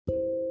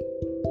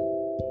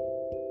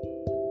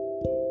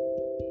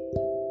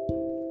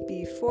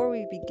Before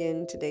we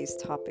begin today's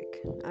topic,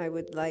 I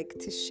would like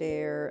to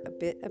share a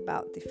bit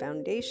about the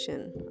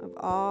foundation of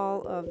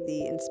all of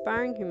the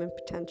Inspiring Human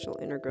Potential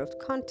Inner Growth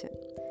content.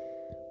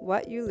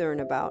 What you learn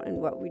about and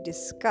what we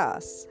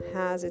discuss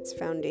has its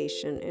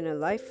foundation in a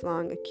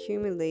lifelong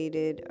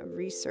accumulated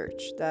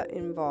research that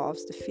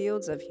involves the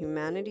fields of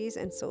humanities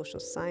and social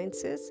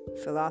sciences,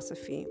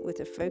 philosophy with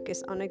a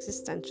focus on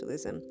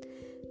existentialism,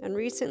 and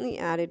recently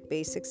added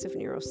basics of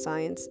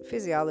neuroscience,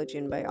 physiology,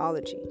 and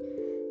biology.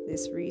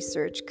 This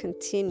research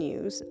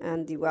continues,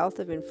 and the wealth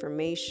of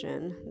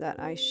information that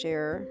I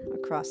share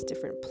across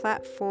different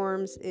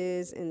platforms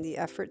is in the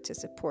effort to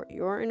support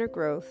your inner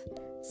growth,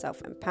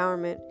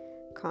 self-empowerment,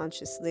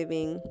 conscious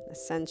living,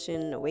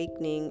 ascension,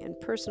 awakening, and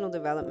personal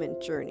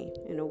development journey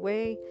in a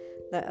way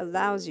that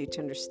allows you to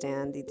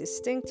understand the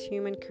distinct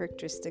human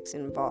characteristics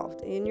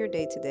involved in your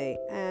day-to-day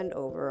and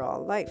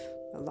overall life,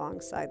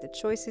 alongside the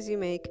choices you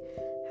make,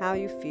 how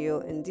you feel,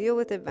 and deal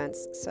with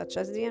events such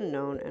as the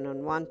unknown and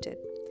unwanted.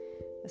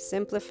 A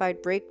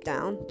simplified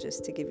breakdown,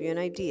 just to give you an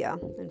idea,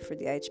 and for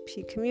the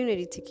IHP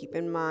community to keep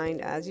in mind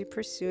as you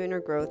pursue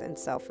inner growth and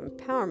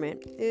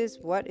self-empowerment, is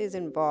what is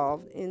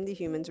involved in the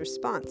human's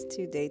response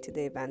to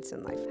day-to-day events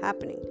and life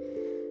happening.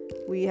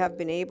 We have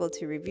been able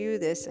to review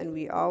this, and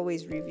we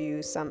always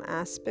review some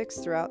aspects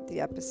throughout the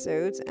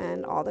episodes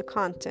and all the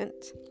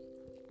content.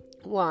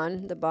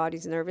 1. The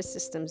body's nervous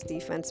system's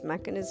defense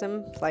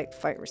mechanism,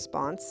 flight-fight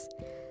response.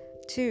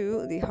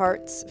 2. The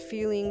heart's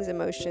feelings,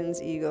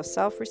 emotions, ego,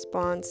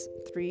 self-response.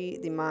 3.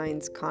 The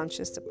mind's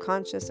conscious,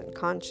 subconscious, and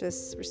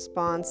conscious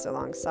response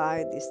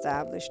alongside the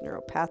established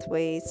neural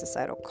pathways,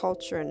 societal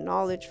culture and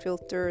knowledge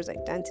filters,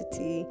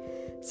 identity,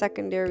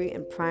 secondary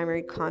and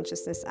primary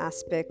consciousness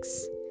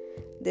aspects.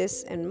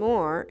 This and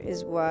more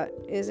is what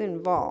is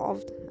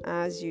involved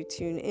as you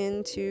tune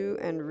into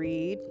and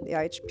read the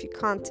IHP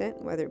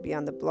content, whether it be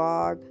on the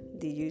blog,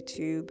 the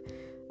YouTube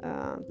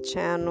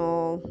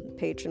channel,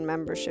 patron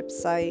membership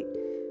site,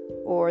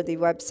 or the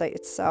website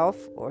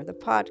itself, or the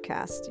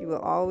podcast. You will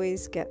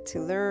always get to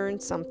learn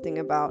something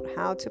about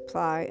how to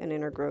apply an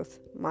inner growth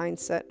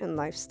mindset and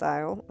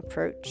lifestyle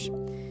approach,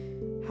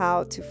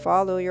 how to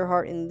follow your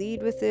heart and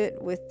lead with it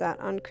with that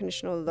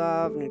unconditional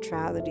love,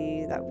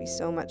 neutrality that we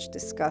so much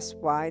discuss,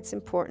 why it's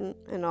important,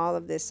 and all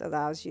of this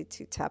allows you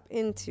to tap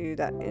into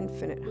that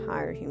infinite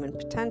higher human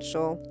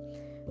potential,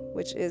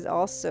 which is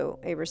also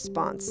a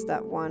response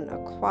that one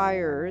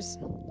acquires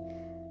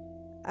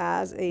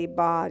as a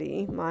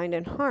body, mind,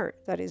 and heart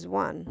that is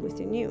one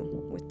within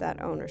you with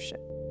that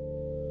ownership.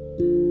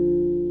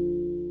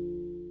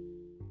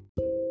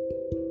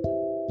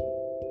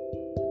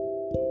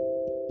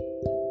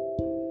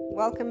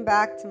 Welcome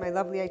back to my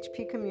lovely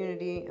HP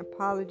community.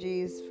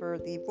 Apologies for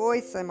the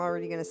voice. I'm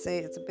already going to say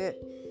it's a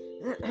bit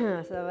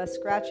of a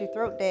scratchy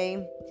throat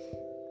day.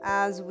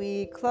 As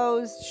we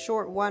closed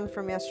short one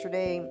from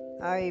yesterday,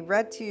 I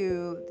read to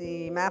you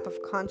the map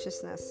of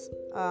consciousness.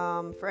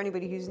 For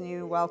anybody who's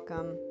new,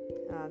 welcome.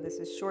 This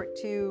is short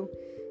 2.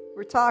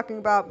 We're talking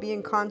about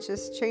being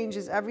conscious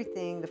changes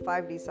everything, the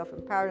 5D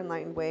self-empowered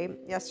enlightened way.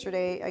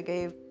 Yesterday, I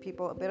gave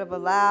people a bit of a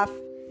laugh.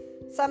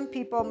 Some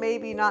people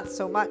maybe not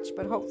so much,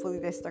 but hopefully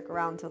they stuck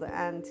around till the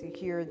end to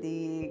hear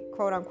the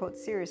quote-unquote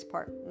serious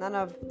part. None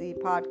of the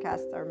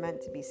podcasts are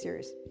meant to be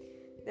serious.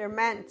 They're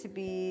meant to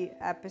be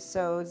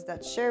episodes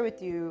that share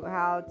with you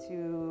how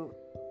to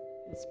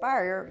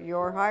inspire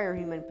your higher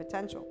human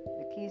potential,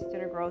 the keys to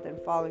inner growth and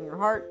following your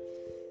heart,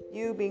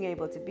 you being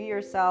able to be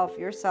yourself.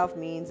 Yourself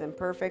means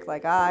imperfect,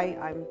 like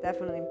I'm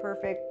definitely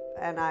imperfect,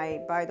 and I,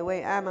 by the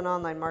way, am an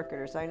online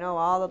marketer, so I know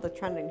all of the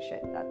trending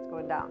shit that's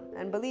going down.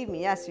 And believe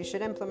me, yes, you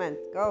should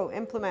go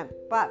implement,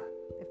 but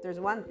if there's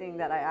one thing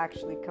that I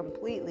actually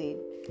completely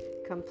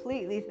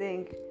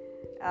think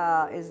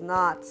is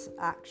not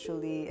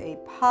actually a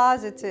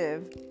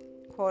positive,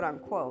 quote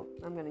unquote,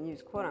 I'm going to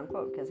use quote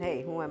unquote because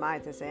hey, who am I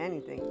to say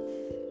anything?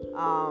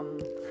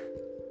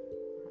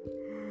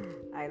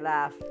 I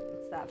laugh.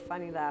 It's that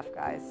funny laugh,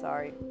 guys.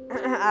 Sorry.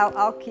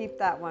 I'll keep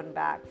that one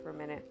back for a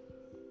minute.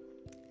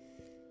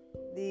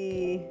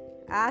 The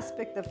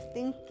aspect of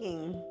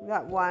thinking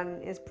that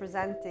one is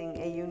presenting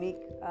a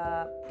unique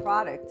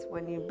product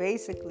when you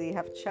basically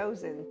have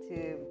chosen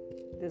to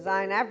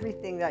design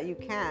everything that you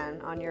can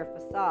on your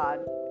facade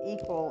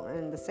equal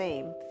and the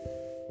same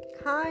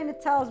kind of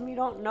tells me you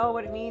don't know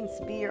what it means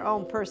to be your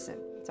own person.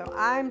 So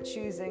I'm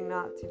choosing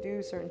not to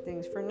do certain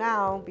things for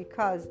now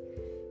because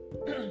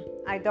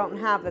I don't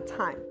have the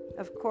time.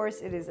 Of course,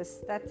 it is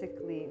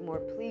aesthetically more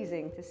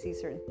pleasing to see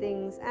certain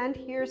things and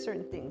hear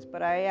certain things,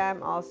 but I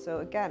am also,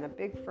 again, a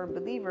big firm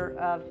believer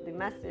of the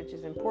message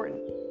is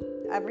important.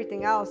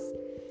 Everything else,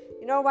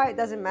 you know why it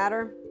doesn't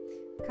matter?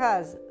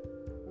 Because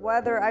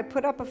whether I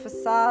put up a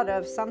facade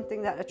of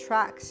something that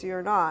attracts you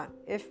or not,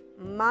 if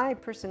my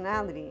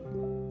personality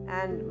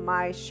and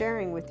my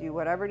sharing with you,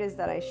 whatever it is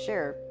that I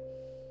share,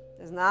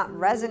 does not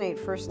resonate,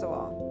 first of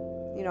all,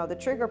 the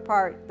trigger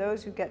part,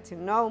 those who get to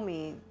know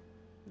me,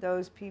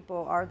 those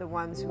people are the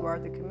ones who are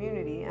the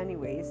community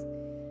anyways.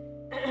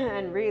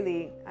 And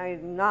really,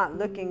 I'm not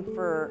looking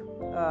for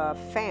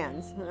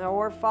fans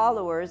or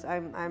followers.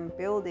 I'm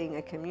building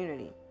a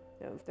community.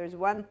 So if there's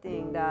one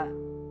thing that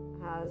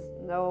has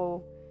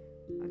no,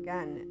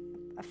 again,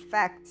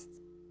 effect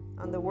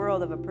on the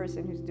world of a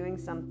person who's doing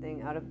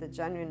something out of the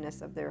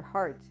genuineness of their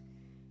heart,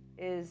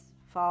 is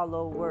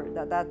follow word.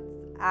 That's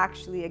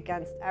actually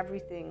against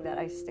everything that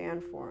I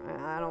stand for.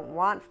 I don't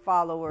want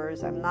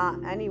followers. I'm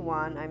not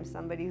anyone. I'm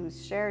somebody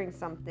who's sharing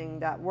something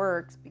that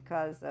works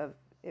because of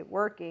it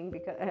working,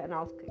 because, and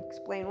I'll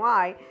explain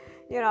why.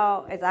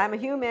 As I'm a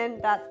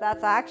human,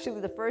 that's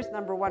actually the first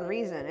number one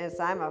reason, is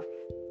I'm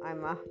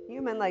a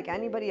human like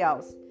anybody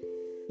else.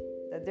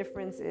 The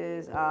difference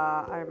is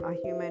I'm a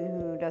human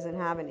who doesn't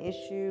have an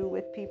issue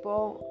with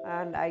people,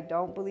 and I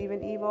don't believe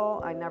in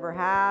evil. I never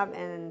have,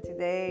 and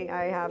today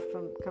I have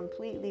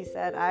completely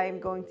said I'm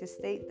going to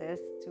state this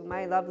to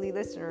my lovely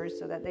listeners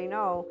so that they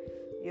know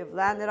you've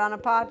landed on a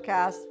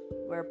podcast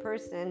where a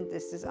person,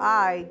 this is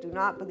I, do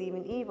not believe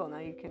in evil. Now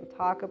you can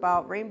talk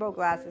about rainbow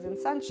glasses and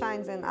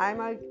sunshines, and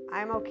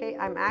I'm okay.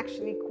 I'm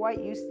actually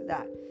quite used to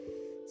that.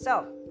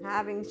 So,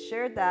 having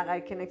shared that, I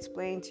can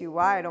explain to you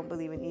why I don't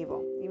believe in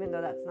evil, even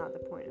though that's not the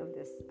point of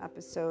this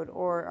episode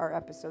or our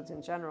episodes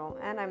in general.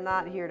 And I'm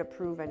not here to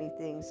prove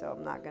anything, so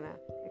I'm not going to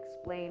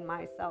explain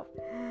myself.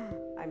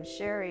 I'm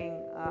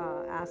sharing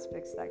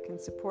aspects that can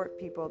support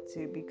people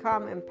to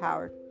become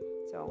empowered.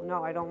 So,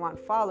 no, I don't want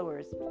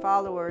followers.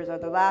 Followers are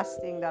the last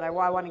thing that I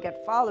want to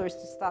get followers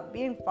to stop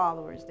being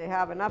followers. They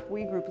have enough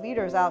We Group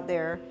leaders out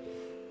there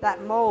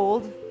that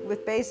mold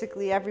with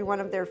basically every one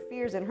of their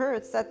fears and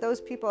hurts that those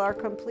people are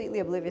completely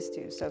oblivious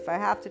to. So if I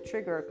have to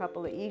trigger a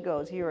couple of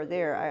egos here or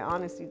there, I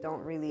honestly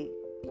don't really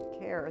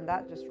care, and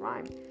that just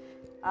rhymed.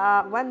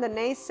 When the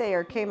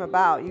naysayer came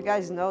about, you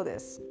guys know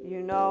this,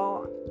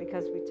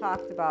 because we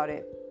talked about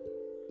it.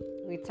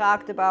 We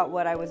talked about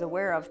what I was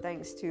aware of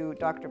thanks to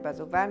Dr.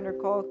 Bezel van der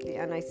Kolk, the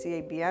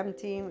NICABM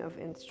team of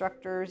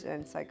instructors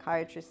and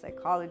psychiatrists,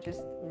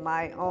 psychologists,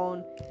 my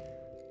own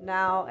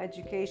now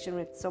education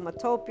with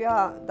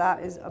Somatopia.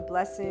 That is a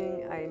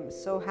blessing. I'm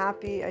so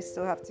happy. I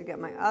still have to get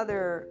my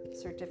other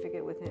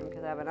certificate with him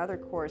because I have another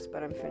course,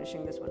 but I'm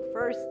finishing this one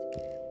first.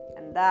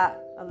 And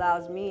that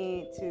allows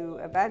me to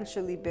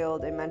eventually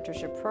build a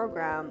mentorship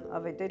program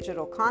of a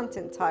digital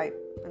content type,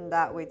 and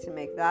that way to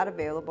make that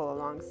available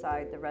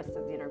alongside the rest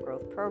of the Inner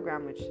Growth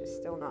program, which is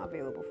still not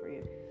available for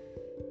you.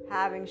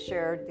 Having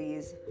shared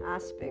these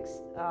aspects,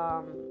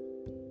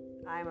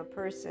 I'm a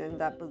person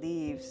that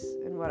believes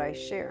in what I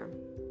share.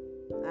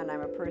 And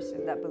I'm a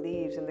person that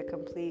believes in the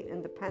complete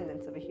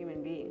independence of a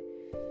human being.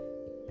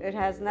 It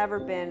has never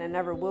been and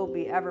never will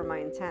be ever my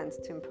intent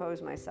to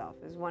impose myself,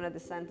 is one of the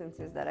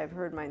sentences that I've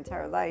heard my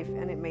entire life,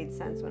 and it made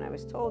sense when I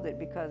was told it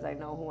because I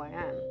know who I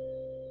am,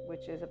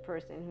 which is a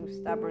person who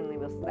stubbornly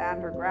will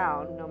stand her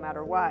ground no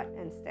matter what,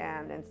 and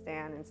stand and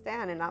stand and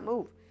stand and not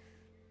move.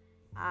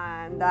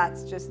 And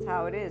that's just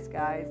how it is,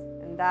 guys.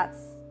 And that's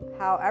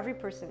how every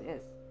person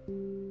is.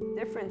 The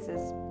difference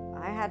is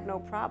I had no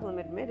problem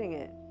admitting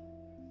it.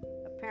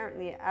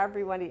 Apparently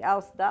everybody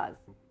else does.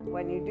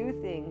 When you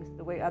do things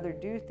the way others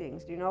do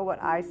things, do you know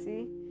what I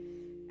see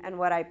and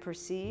what I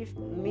perceive?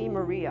 Me,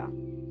 Maria,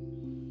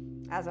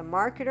 as a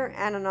marketer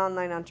and an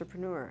online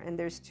entrepreneur. And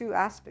there's two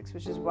aspects,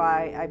 which is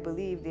why I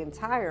believe the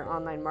entire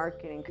online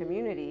marketing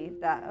community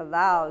that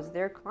allows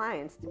their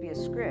clients to be a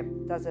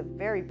script does a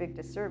very big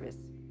disservice.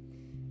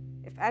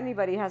 If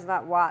anybody has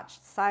not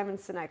watched Simon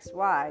Sinek's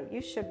Why,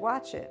 you should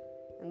watch it.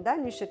 And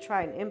then you should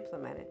try and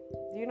implement it.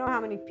 Do you know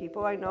how many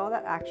people I know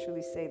that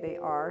actually say they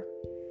are?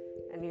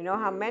 And you know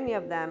how many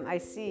of them I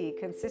see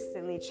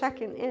consistently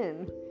checking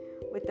in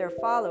with their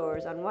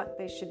followers on what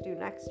they should do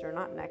next or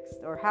not next,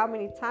 or how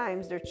many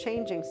times they're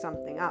changing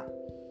something up.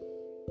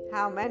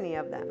 How many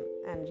of them?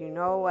 And you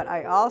know what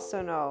I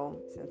also know,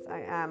 since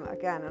I am,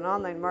 again, an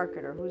online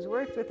marketer who's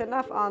worked with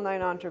enough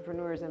online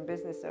entrepreneurs and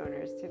business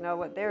owners to know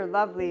what their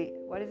lovely,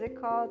 what is it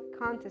called?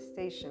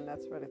 Contestation,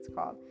 that's what it's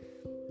called.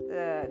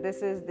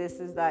 This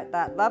is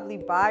that lovely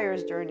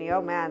buyer's journey.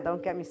 Oh man,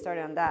 don't get me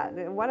started on that.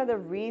 One of the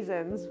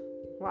reasons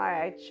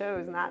why I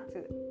chose not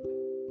to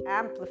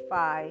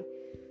amplify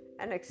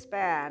and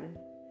expand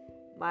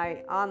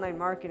my online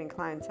marketing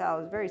clientele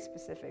is very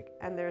specific,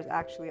 and there's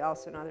actually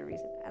also another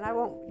reason, and I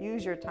won't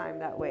use your time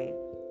that way,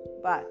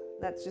 but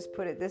let's just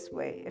put it this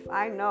way. If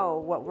I know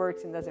what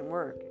works and doesn't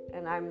work,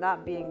 and I'm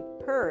not being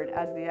heard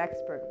as the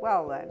expert,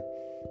 well then,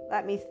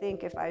 let me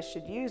think if I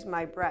should use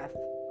my breath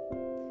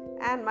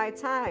and my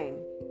time.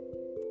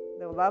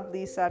 The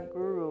lovely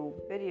Sadhguru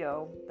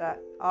video that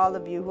all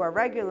of you who are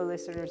regular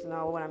listeners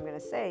know what I'm going to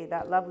say.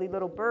 That lovely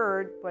little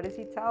bird, what does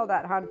he tell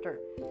that hunter?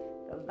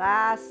 The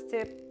last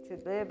tip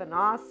to live an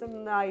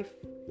awesome life.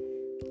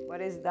 What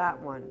is that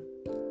one?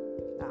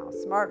 Now,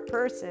 a smart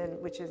person,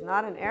 which is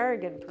not an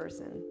arrogant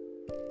person,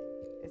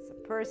 it's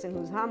a person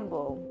who's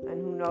humble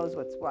and who knows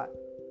what's what.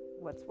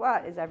 What's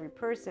what is every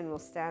person will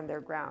stand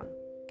their ground,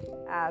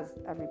 as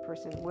every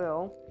person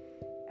will.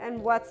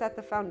 And what's at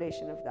the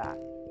foundation of that?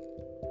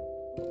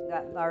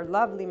 That our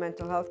lovely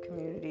mental health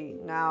community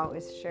now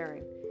is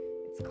sharing.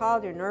 It's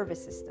called your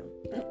nervous system.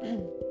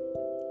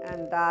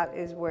 And that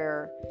is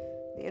where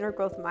the inner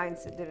growth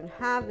mindset didn't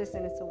have this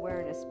in its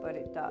awareness, but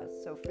it does.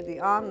 So for the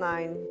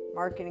online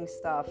marketing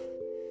stuff,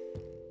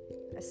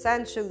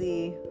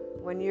 essentially,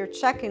 when you're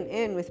checking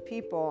in with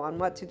people on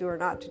what to do or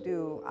not to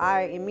do,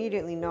 I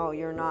immediately know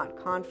you're not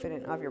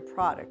confident of your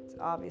product,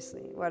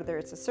 obviously. Whether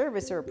it's a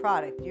service or a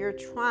product, you're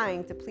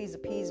trying to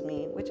appease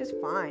me, which is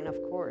fine, of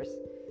course.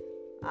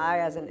 I,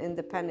 as an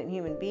independent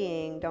human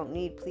being, don't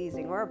need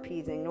pleasing or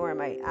appeasing, nor am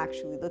I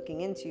actually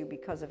looking into you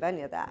because of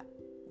any of that.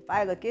 If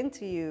I look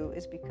into you,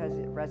 it's because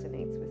it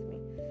resonates with me.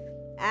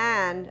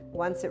 And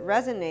once it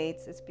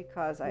resonates, it's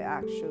because I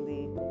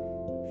actually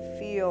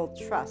feel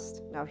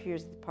trust. Now,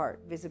 here's the part.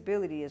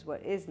 Visibility is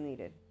what is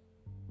needed.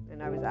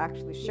 And I was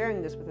actually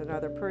sharing this with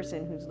another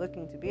person who's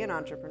looking to be an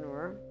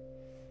entrepreneur.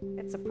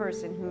 It's a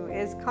person who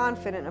is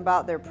confident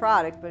about their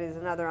product, but is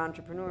another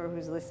entrepreneur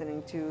who's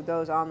listening to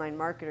those online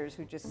marketers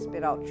who just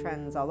spit out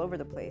trends all over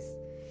the place.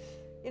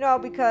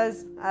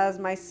 Because as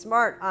my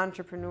smart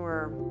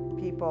entrepreneur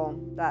people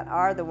that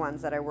are the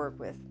ones that I work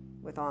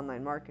with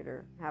online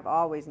marketer, have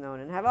always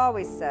known and have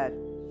always said,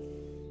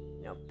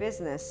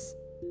 business,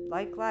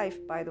 like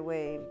life, by the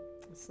way,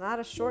 it's not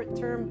a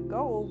short-term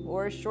goal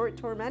or a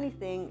short-term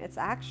anything. It's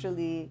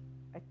actually,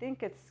 I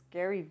think it's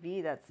Gary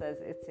Vee that says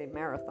it's a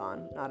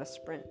marathon, not a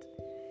sprint.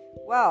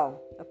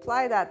 Well,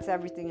 apply that to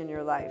everything in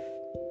your life.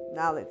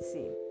 Now let's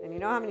see. And you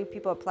know how many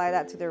people apply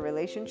that to their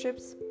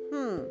relationships?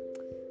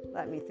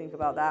 Let me think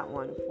about that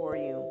one for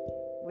you.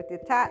 With the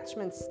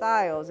attachment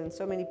styles, and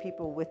so many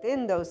people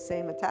within those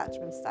same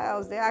attachment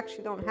styles, they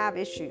actually don't have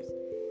issues.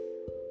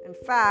 In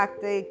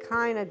fact, they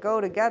kind of go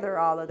together,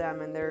 all of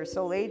them, in their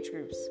soul age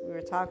groups. We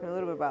were talking a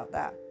little bit about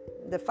that.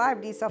 The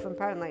 5D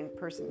self-empowered enlightened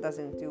person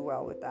doesn't do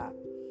well with that.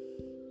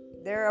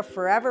 They're a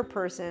forever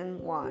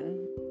person,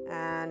 one,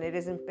 and it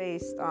isn't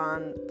based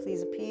on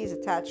please appease,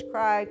 attach,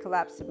 cry,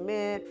 collapse,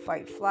 submit,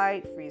 fight,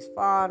 flight, freeze,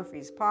 fawn,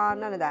 freeze, pawn,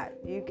 none of that.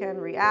 You can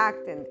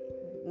react and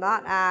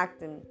not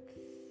act, and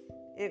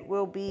it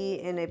will be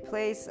in a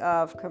place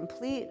of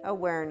complete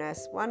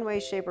awareness, one way,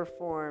 shape, or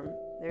form.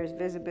 There's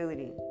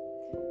visibility.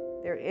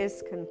 There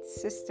is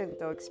consistent,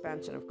 though,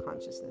 expansion of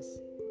consciousness.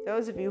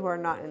 Those of you who are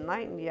not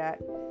enlightened yet,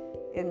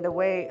 in the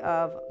way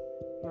of,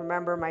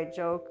 remember my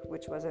joke,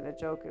 which wasn't a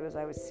joke,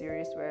 I was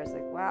serious, where I was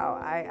like, wow,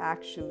 I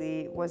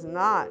actually was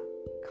not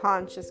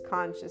conscious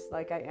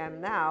like I am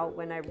now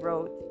when I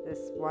wrote this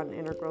one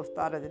inner growth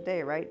thought of the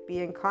day, right?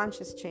 Being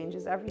conscious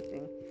changes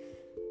everything.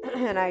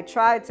 And I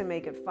tried to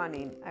make it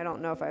funny. I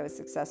don't know if I was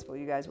successful.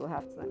 You guys will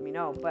have to let me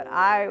know. But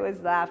I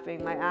was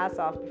laughing my ass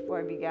off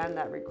before I began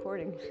that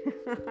recording.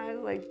 I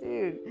was like,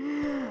 dude,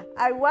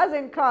 I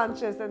wasn't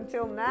conscious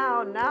until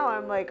now. Now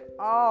I'm like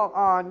all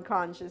on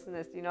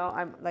consciousness,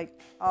 I'm like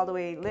all the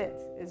way lit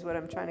is what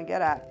I'm trying to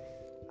get at.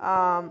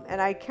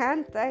 And I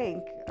can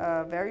thank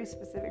a very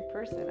specific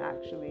person,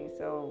 actually.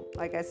 So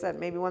like I said,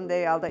 maybe one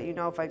day I'll let you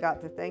know if I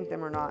got to thank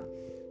them or not.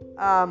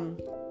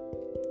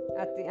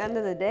 At the end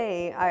of the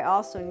day, I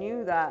also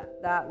knew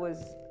that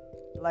was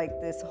like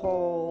this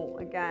whole,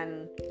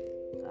 again,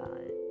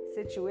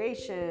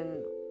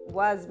 situation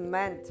was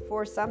meant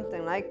for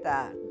something like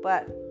that.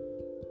 But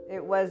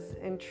it was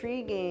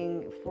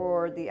intriguing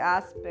for the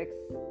aspects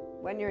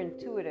when you're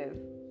intuitive,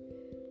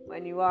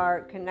 when you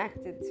are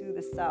connected to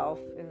the self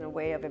in a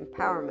way of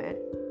empowerment.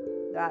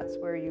 That's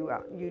where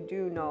you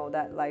do know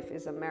that life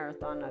is a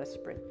marathon, not a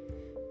sprint.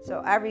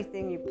 So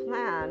everything you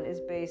plan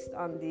is based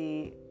on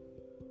the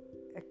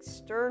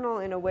external,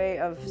 in a way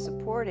of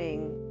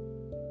supporting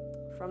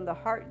from the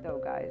heart,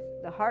 though, guys.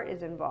 The heart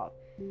is involved.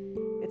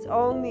 It's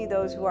only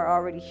those who are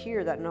already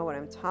here that know what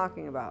I'm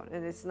talking about.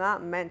 And it's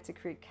not meant to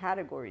create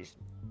categories.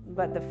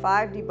 But the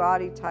 5D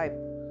body type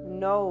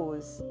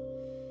knows.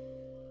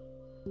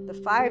 The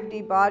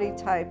 5D body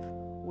type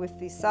with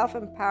the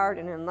self-empowered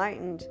and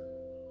enlightened,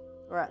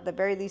 or at the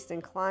very least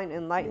inclined,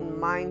 enlightened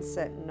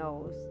mindset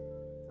knows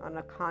on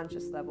a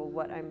conscious level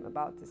what I'm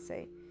about to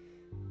say.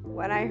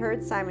 When I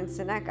heard Simon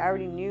Sinek, I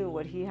already knew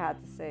what he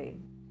had to say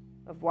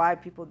of why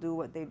people do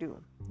what they do.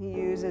 He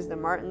uses the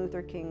Martin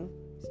Luther King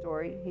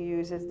story. He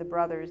uses the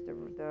brothers,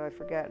 I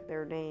forget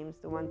their names,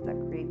 the ones that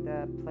create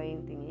the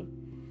plane thingy.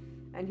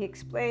 And he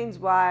explains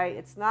why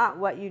it's not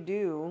what you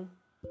do,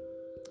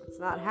 it's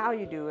not how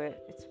you do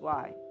it, it's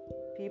why.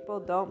 People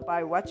don't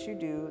buy what you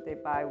do, they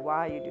buy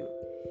why you do.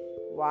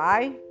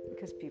 Why?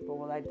 Because people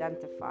will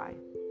identify.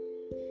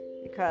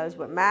 Because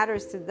what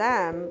matters to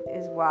them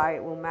is why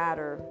it will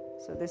matter.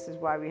 So this is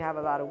why we have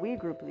a lot of we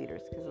group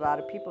leaders, because a lot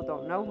of people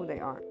don't know who they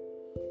are.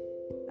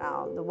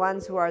 Now, the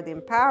ones who are the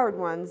empowered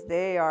ones,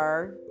 they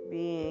are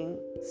being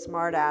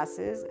smart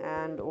asses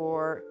and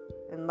or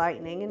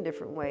enlightening in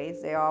different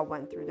ways. They all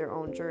went through their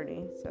own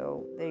journey.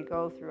 So they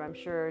go through, I'm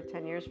sure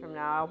 10 years from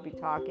now, I'll be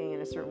talking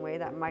in a certain way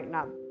that might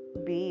not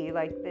be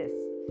like this.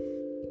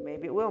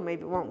 Maybe it will,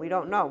 maybe it won't. We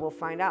don't know. We'll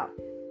find out.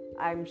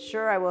 I'm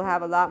sure I will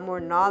have a lot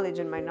more knowledge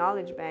in my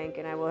knowledge bank,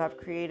 and I will have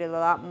created a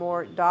lot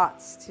more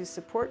dots to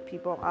support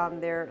people on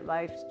their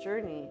life's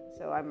journey.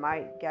 So I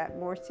might get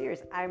more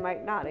serious. I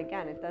might not.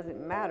 Again, it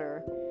doesn't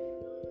matter.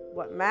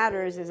 What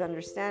matters is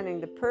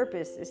understanding the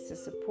purpose is to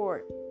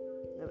support.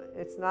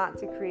 It's not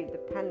to create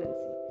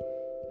dependency.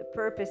 The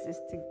purpose is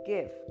to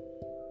give.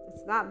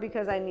 It's not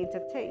because I need to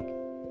take.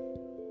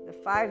 The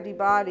 5D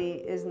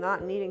body is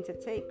not needing to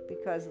take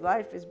because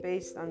life is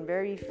based on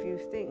very few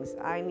things.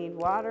 I need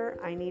water,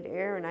 I need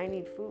air, and I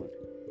need food.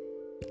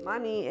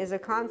 Money is a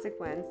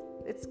consequence.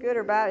 It's good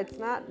or bad.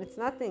 It's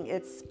nothing.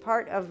 It's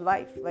part of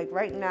life. Like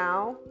right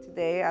now,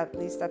 today, at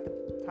least at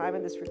the time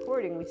of this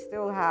recording, we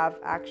still have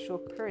actual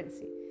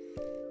currency.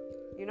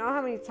 You know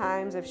how many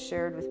times I've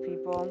shared with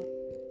people,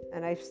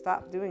 and I've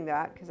stopped doing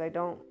that because I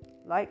don't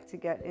like to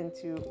get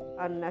into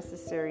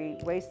unnecessary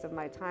waste of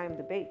my time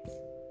debates,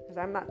 because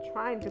I'm not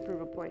trying to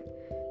prove a point.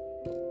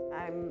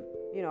 I'm,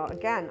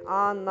 again,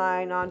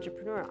 online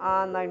entrepreneur,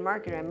 online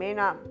marketer. I may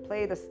not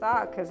play the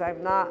stock because I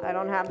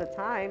don't have the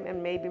time,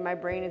 and maybe my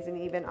brain isn't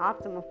even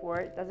optimal for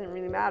it. Doesn't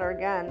really matter.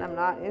 Again, I'm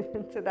not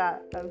into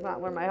that. That's not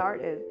where my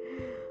heart is.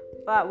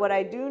 But what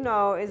I do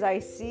know is I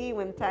see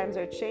when times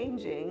are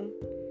changing,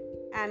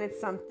 and it's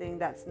something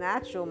that's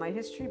natural. My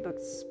history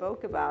books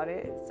spoke about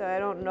it. So I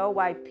don't know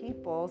why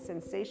people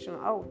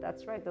sensational. Oh,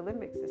 that's right, the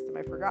limbic system.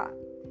 I forgot.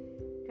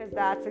 Because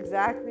that's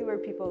exactly where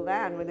people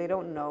land when they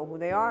don't know who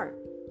they are.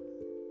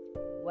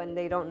 When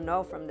they don't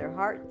know from their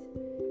heart,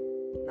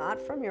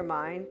 not from your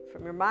mind.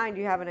 From your mind,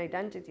 you have an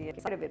identity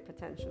inside of it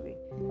potentially.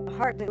 The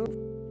heart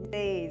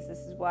days. This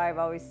is why I've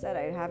always said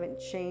I haven't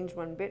changed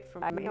one bit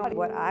from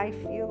what I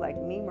feel like,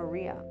 me,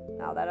 Maria.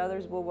 Now that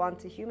others will want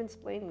to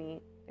human-splain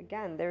me,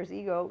 again, there's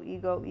ego,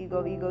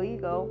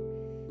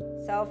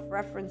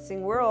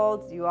 self-referencing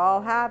worlds. You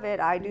all have it.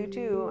 I do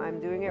too. I'm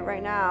doing it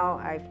right now.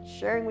 I'm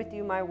sharing with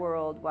you my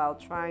world while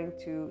trying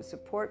to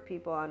support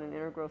people on an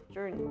inner growth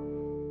journey.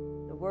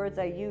 The words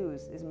I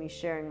use is me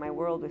sharing my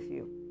world with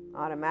you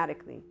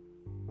automatically.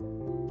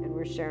 And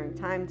we're sharing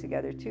time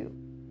together too,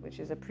 which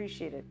is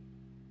appreciated.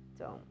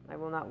 So I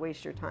will not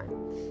waste your time.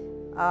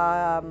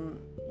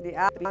 The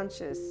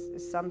unconscious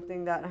is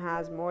something that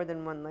has more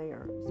than one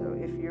layer. So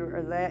if you're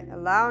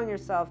allowing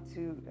yourself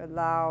to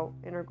allow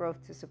inner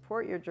growth to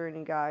support your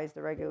journey, guys,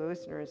 the regular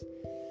listeners,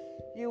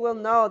 you will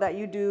know that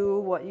you do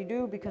what you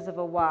do because of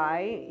a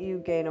why. You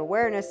gain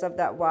awareness of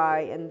that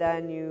why, and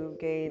then you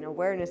gain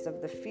awareness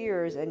of the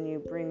fears, and you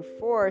bring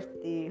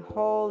forth the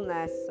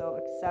wholeness. So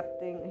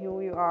accepting who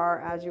you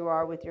are as you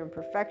are with your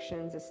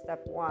imperfections is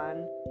step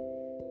one.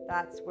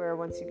 That's where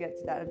once you get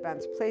to that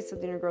advanced place of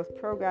the inner growth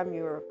program,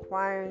 you are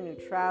acquiring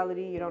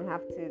neutrality. You don't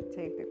have to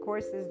take the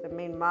courses. The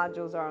main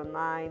modules are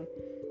online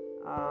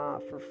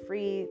for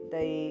free.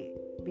 The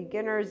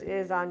beginners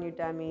is on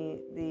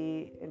Udemy.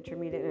 The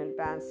intermediate and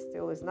advanced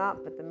still is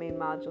not, but the main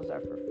modules are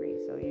for free.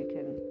 So you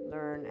can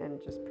learn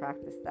and just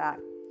practice that.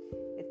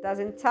 It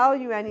doesn't tell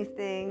you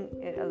anything.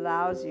 It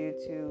allows you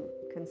to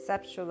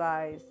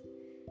conceptualize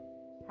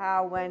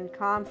how when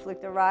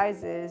conflict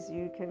arises,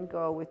 you can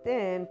go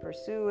within,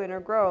 pursue inner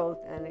growth,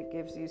 and it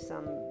gives you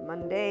some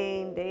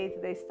mundane,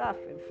 day-to-day stuff.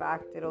 In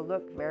fact, it'll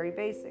look very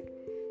basic.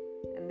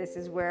 And this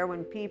is where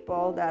when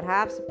people that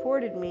have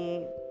supported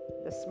me,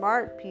 the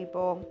smart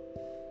people,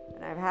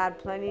 and I've had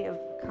plenty of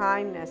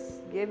kindness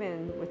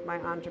given with my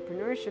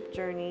entrepreneurship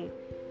journey,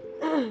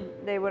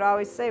 they would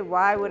always say,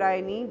 why would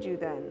I need you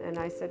then? And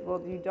I said,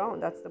 well, you don't.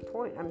 That's the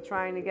point. I'm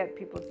trying to get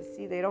people to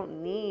see they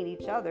don't need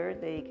each other.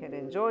 They can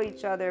enjoy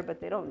each other, but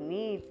they don't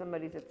need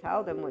somebody to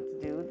tell them what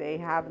to do. They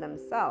have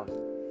themselves.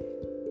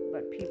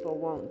 But people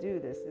won't do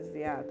this,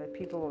 but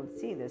people won't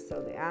see this.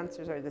 So the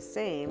answers are the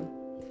same.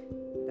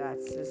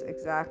 That's just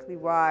exactly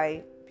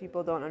why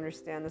people don't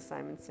understand the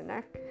Simon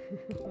Sinek.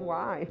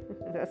 Why?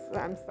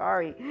 I'm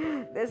sorry.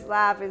 This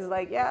laugh is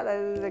like, yeah, that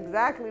is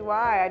exactly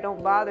why I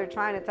don't bother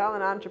trying to tell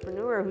an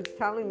entrepreneur who's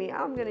telling me,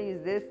 I'm going to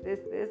use this.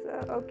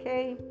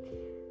 Okay,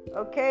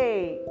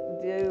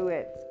 do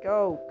it.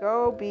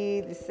 Go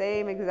be the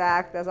same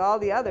exact as all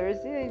the others.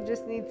 You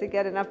just need to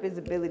get enough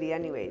visibility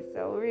anyway.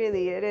 So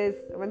really it is,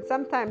 when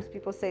sometimes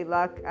people say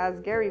luck, as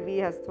Gary Vee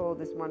has told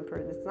this one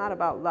person, it's not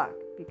about luck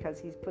because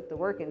he's put the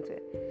work into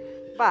it.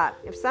 But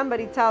if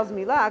somebody tells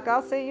me luck,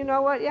 I'll say, you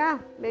know what? Yeah,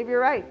 maybe you're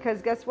right.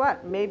 Because guess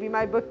what? Maybe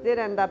my book did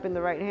end up in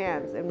the right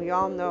hands. And we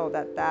all know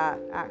that that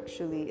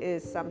actually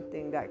is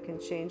something that can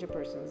change a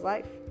person's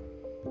life.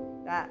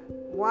 That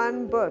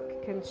one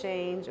book can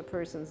change a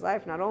person's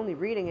life. Not only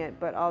reading it,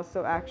 but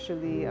also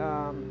actually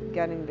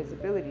getting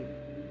visibility.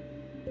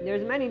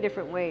 There's many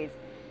different ways.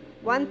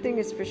 One thing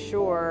is for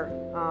sure,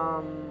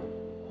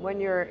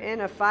 when you're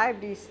in a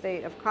 5D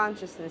state of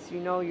consciousness, you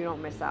know you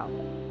don't miss out.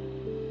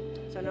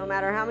 So no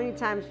matter how many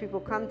times people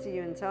come to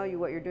you and tell you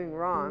what you're doing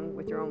wrong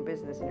with your own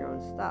business and your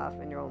own stuff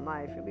and your own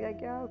life, you'll be like,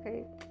 yeah,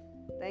 okay,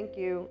 thank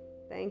you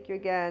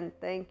again,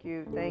 thank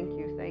you.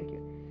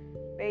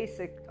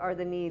 Basic are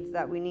the needs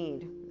that we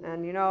need.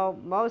 And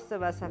most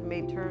of us have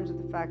made terms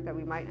with the fact that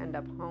we might end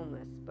up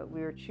homeless, but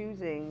we are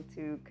choosing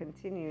to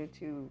continue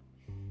to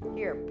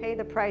pay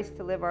the price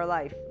to live our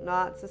life,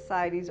 not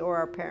society's or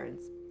our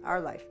parents,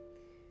 our life.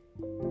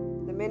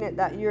 The minute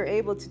that you're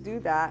able to do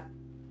that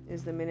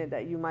is the minute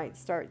that you might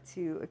start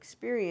to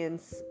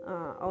experience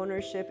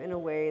ownership in a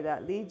way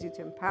that leads you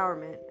to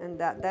empowerment, and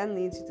that then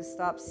leads you to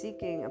stop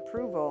seeking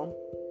approval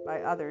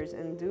by others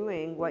and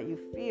doing what you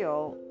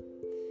feel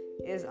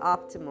is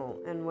optimal.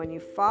 And when you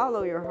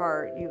follow your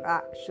heart, you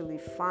actually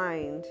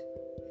find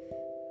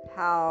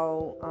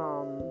how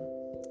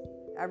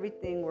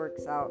everything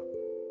works out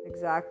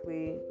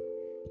exactly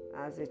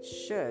as it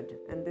should.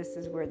 And this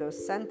is where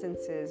those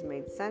sentences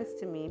made sense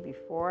to me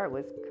before I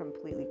was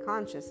completely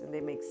conscious, and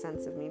they make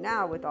sense of me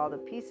now with all the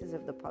pieces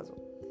of the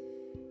puzzle.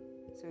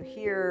 So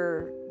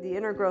here, the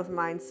inner growth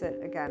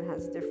mindset, again,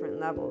 has different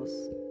levels.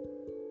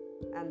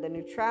 And the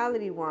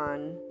neutrality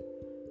one,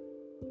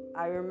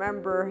 I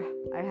remember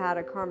I had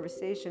a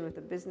conversation with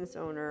a business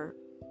owner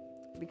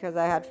because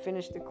I had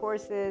finished the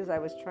courses. I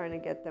was trying to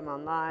get them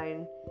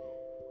online.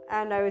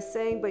 And I was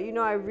saying, but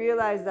I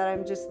realized that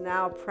I'm just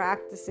now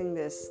practicing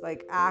this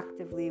like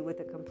actively with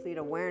a complete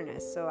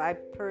awareness. So I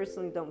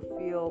personally don't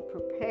feel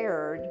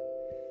prepared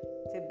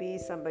to be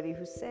somebody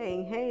who's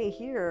saying, hey,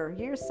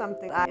 here's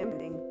something I'm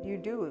doing, you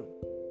do.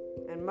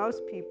 And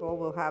most people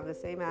will have the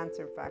same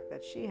answer, in fact,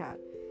 that she had.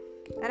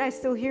 And I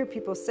still hear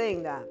people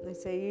saying that. They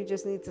say, you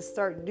just need to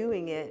start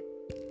doing it.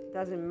 It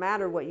doesn't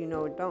matter what you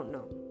know or don't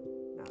know.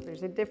 Now,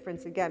 there's a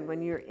difference, again,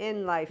 when you're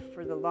in life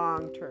for the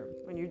long term.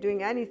 When you're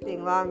doing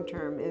anything long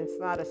term and it's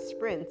not a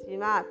sprint, you're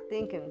not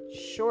thinking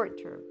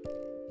short term.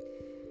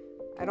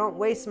 I don't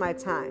waste my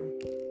time.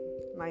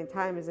 My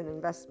time is an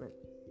investment.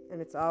 And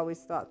it's always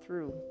thought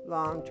through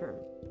long term,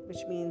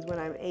 which means when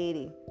I'm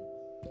 80.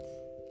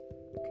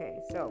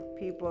 Okay, so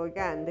people,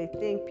 again, they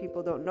think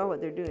people don't know what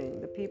they're doing.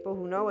 The people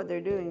who know what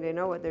they're doing, they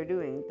know what they're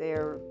doing.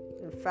 They're,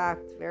 in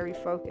fact, very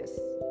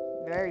focused.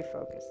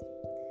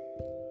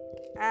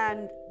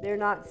 And they're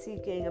not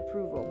seeking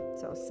approval.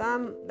 So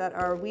some that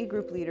are we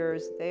group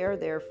leaders, they are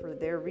there for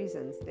their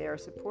reasons. They are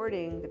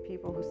supporting the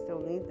people who still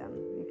need them,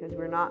 because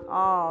we're not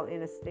all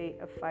in a state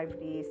of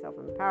 5D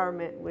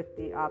self-empowerment with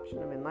the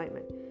option of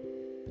enlightenment.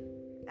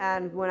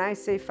 And when I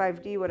say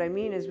 5D, what I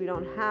mean is we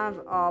don't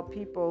have all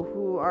people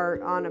who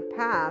are on a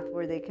path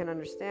where they can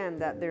understand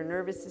that their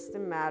nervous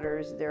system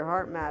matters, their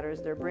heart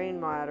matters, their brain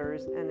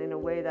matters, and in a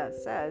way that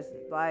says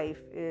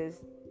life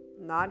is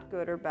not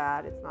good or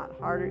bad, it's not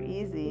hard or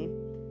easy.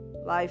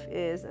 Life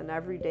is an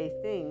everyday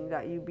thing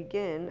that you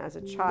begin as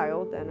a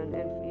child and an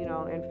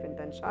infant,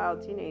 then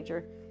child,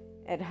 teenager.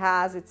 It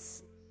has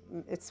its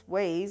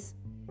ways.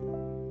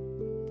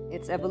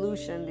 It's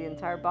evolution, the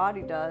entire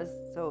body does.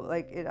 So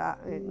like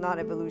not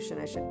evolution,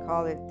 I should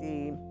call it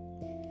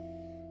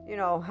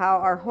how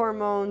our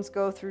hormones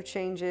go through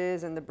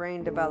changes and the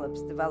brain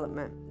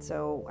development.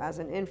 So as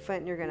an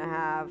infant, you're going to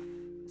have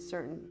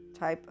certain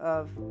type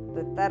of,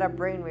 the theta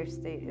brainwave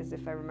state is,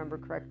 if I remember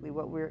correctly,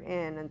 what we're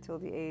in until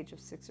the age of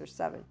 6 or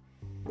 7.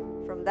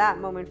 From that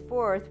moment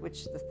forth,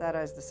 which the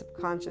theta is the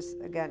subconscious,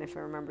 again, if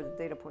I remember the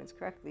data points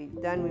correctly,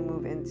 then we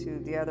move into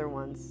the other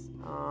ones,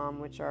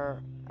 which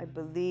are, I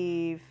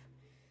believe,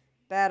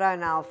 beta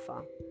and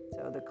alpha.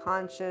 So the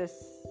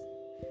conscious,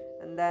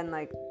 and then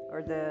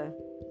the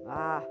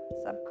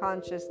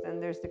subconscious, then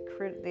there's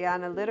the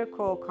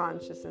analytical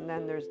conscious, and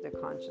then there's the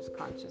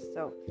conscious.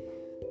 So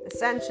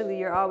essentially,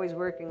 you're always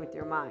working with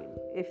your mind.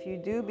 If you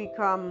do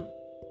become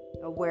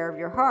aware of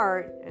your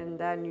heart and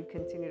then you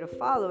continue to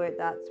follow it,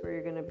 that's where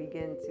you're going to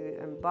begin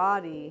to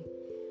embody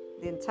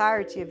the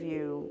entirety of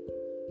you,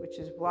 which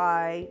is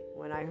why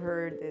when I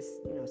heard this,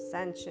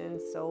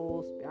 sentient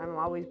souls, I'm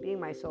always being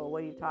my soul.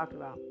 What are you talking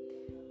about?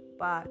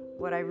 But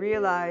what I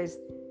realized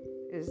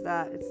is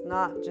that it's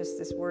not just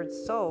this word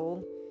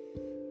soul,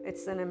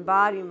 it's an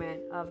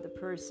embodiment of the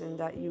person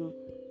that you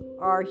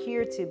are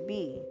here to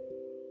be.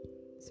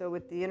 So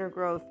with the Inner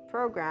Growth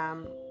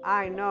program,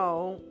 I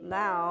know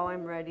now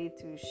I'm ready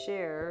to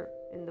share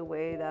in the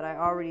way that I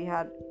already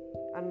had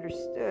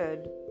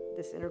understood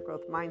this inner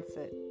growth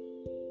mindset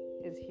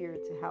is here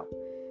to help,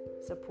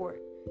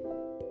 support.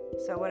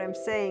 So what I'm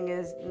saying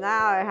is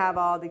now I have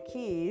all the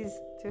keys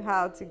to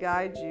how to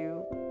guide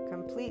you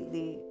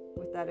completely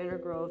with that inner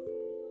growth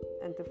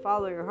and to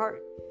follow your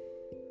heart.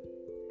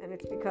 And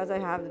it's because I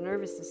have the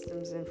nervous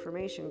system's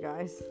information,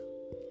 guys.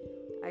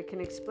 I can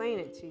explain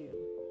it to you,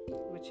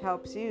 which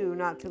helps you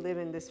not to live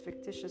in this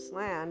fictitious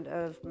land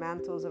of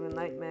mantles of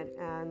enlightenment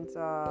and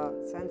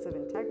sense of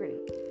integrity.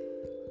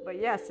 But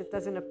yes, it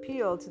doesn't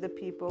appeal to the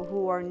people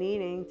who are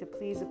needing to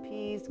please,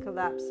 appease,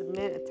 collapse,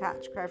 submit,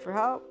 attach, cry for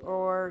help,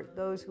 or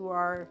those who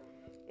are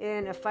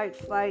in a fight,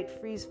 flight,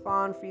 freeze,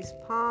 fawn, freeze,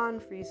 pawn,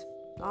 freeze,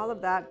 all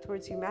of that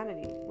towards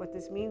humanity. What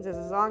this means is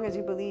as long as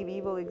you believe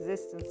evil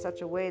exists in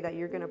such a way that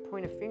you're going to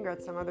point a finger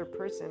at some other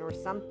person or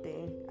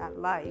something at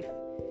life,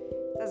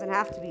 it doesn't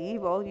have to be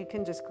evil. You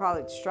can just call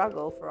it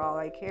struggle for all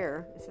I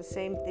care. It's the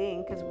same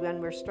thing, because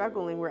when we're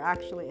struggling, we're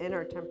actually in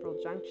our temporal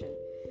junction.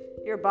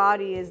 Your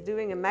body is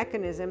doing a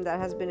mechanism that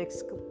has been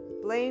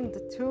explained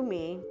to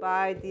me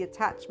by the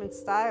attachment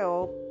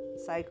style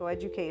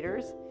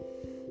psychoeducators.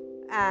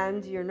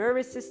 and your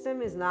nervous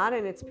system is not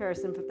in its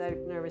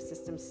parasympathetic nervous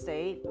system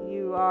state.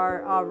 You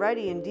are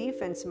already in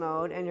defense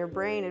mode, and your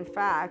brain, in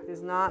fact,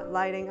 is not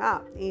lighting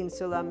up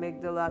insula,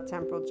 amygdala,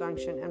 temporal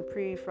junction, and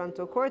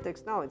prefrontal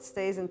cortex. No, it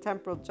stays in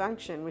temporal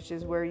junction, which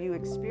is where you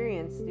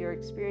experience your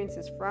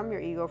experiences from your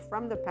ego,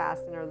 from the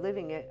past, and are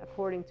living it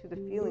according to the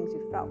feelings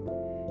you felt.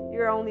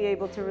 You're only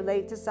able to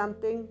relate to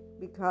something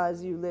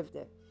because you lived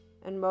it.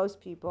 And most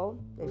people,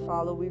 they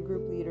follow we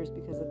group leaders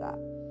because of that.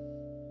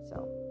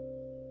 So,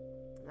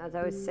 as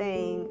I was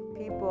saying,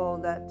 people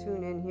that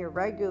tune in here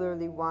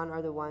regularly,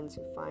 are the ones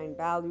who find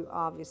value,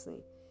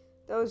 obviously.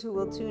 Those who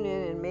will tune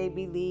in and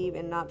maybe leave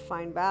and not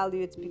find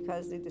value, it's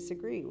because they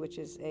disagree, which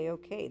is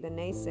a-okay. The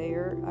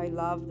naysayer, I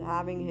loved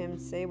having him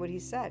say what he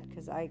said,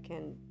 because I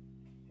can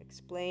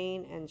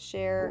explain and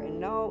share and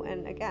know.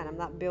 And again, I'm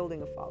not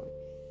building a following.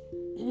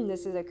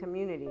 This is a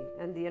community,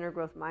 and the Inner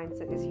Growth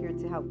Mindset is here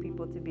to help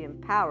people to be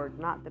empowered,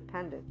 not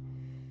dependent.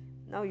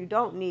 No, you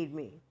don't need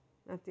me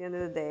at the end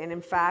of the day. And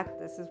in fact,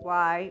 this is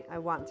why I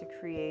want to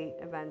create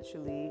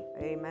eventually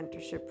a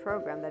mentorship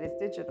program that is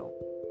digital,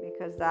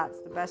 because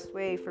that's the best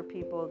way for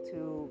people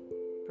to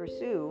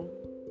pursue.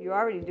 You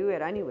already do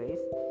it anyways.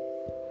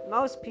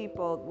 Most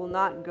people will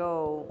not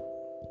go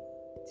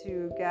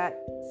to get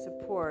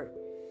support.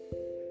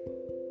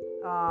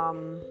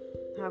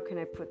 How can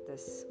I put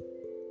this?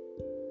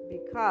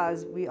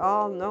 Because we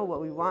all know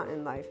what we want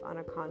in life on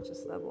a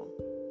conscious level.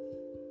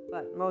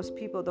 But most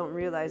people don't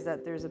realize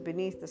that there's a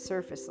beneath the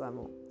surface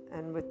level.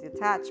 And with the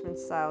attachment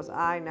styles,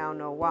 I now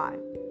know why.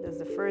 Because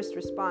the first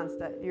response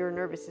that your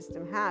nervous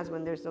system has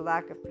when there's a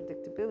lack of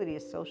predictability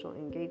is social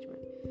engagement.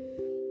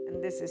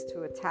 And this is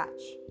to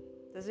attach.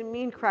 Doesn't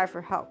mean cry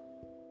for help.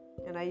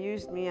 And I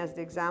used me as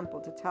the example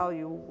to tell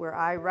you where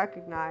I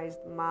recognized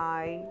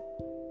my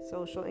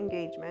social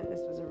engagement.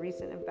 This was a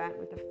recent event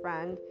with a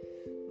friend.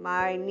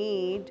 My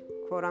need,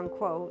 quote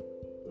unquote,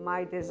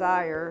 my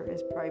desire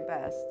is probably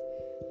best.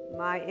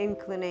 My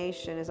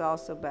inclination is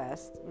also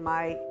best.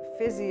 My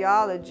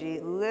physiology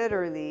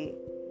literally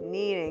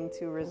needing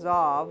to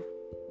resolve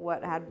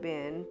what had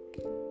been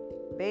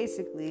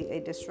basically a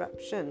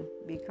disruption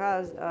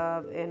because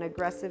of an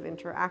aggressive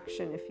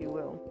interaction, if you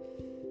will,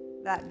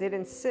 that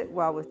didn't sit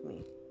well with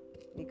me.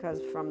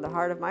 Because from the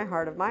heart of my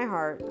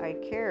heart, I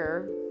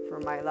care for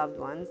my loved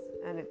ones,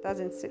 and it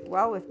doesn't sit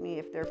well with me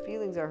if their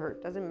feelings are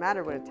hurt. Doesn't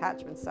matter what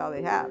attachment style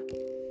they have.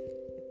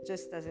 It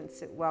just doesn't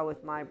sit well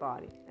with my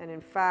body. And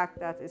in fact,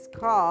 that is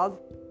called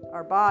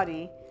our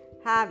body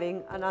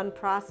having an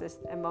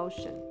unprocessed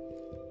emotion,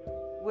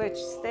 which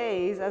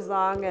stays as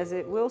long as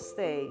it will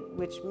stay,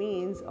 which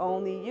means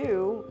only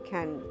you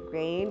can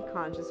gain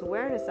conscious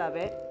awareness of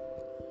it,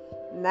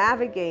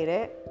 navigate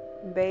it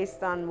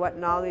based on what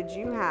knowledge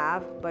you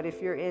have. But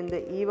if you're in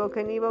the Evel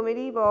Knievel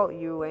medieval,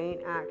 you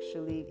ain't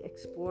actually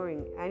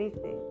exploring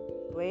anything.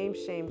 Blame,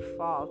 shame,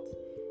 fault.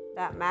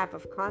 That map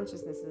of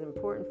consciousness is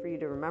important for you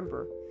to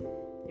remember.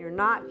 You're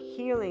not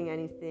healing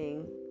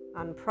anything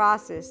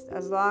unprocessed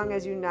as long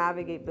as you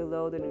navigate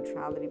below the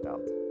neutrality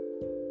belt.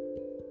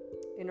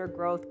 Inner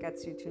growth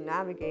gets you to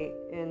navigate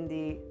in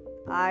the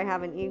I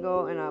have an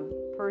ego and a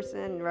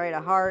person, right?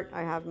 A heart.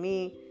 I have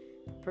me.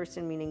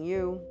 Person meaning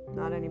you,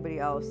 not anybody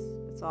else.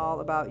 It's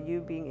all about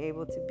you being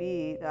able to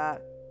be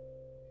that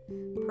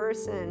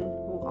person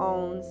who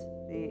owns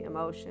the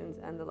emotions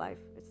and the life.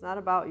 It's not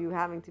about you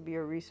having to be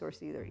a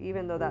resource either,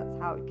 even though that's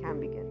how it can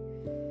begin.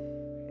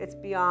 It's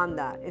beyond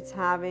that. It's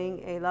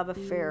having a love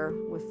affair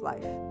with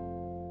life,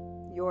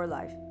 your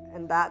life.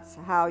 And that's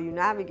how you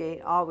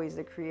navigate always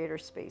the creator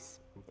space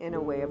in a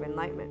way of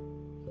enlightenment.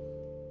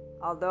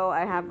 Although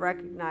I have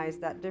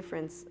recognized that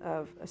difference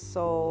of a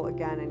soul,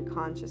 again, and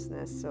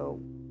consciousness, so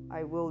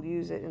I will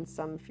use it in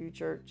some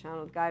future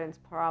channeled guidance.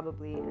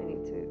 Probably I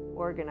need to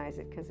organize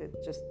it because it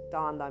just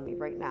dawned on me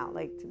right now.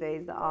 Like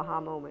today's the aha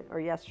moment,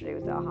 or yesterday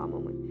was the aha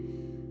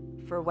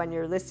moment. For when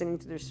you're listening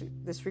to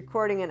this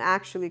recording, and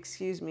actually,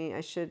 excuse me,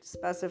 I should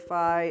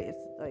specify,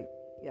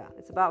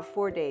 it's about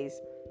 4 days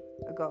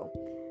ago,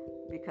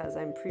 because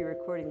I'm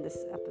pre-recording this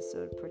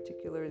episode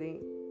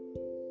particularly.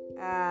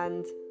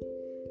 And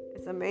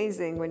it's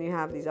amazing when you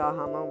have these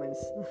aha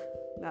moments.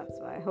 That's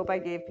why I hope I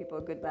gave people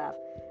a good laugh.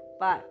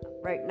 But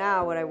right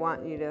now, what I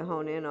want you to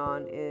hone in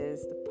on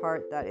is the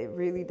part that it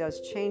really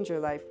does change your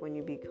life when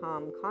you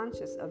become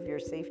conscious of your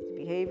safety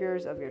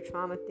behaviors, of your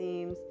trauma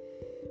themes,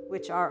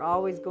 which are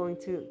always going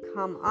to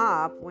come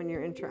up when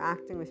you're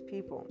interacting with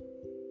people.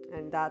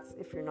 And that's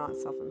if you're not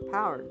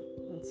self-empowered.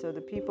 And so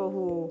the people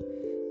who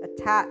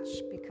attach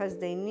because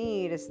they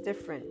need is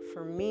different.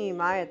 For me,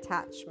 my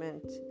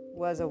attachment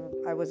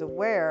I was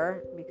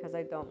aware because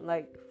I don't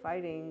like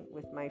fighting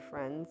with my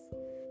friends.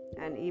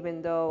 And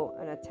even though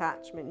an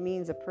attachment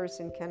means a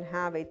person can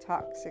have a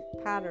toxic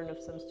pattern of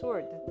some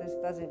sort, this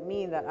doesn't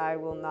mean that I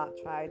will not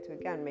try to,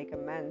 again, make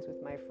amends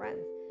with my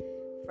friends.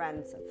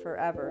 Friends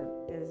forever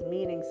is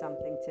meaning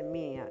something to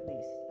me, at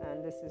least.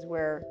 And this is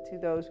where, to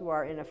those who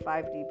are in a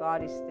 5D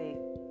body state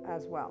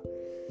as well.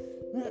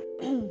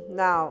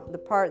 Now, the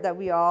part that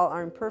we all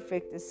are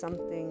imperfect is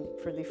something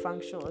for the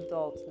functional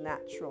adult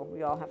natural.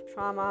 We all have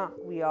trauma.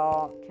 We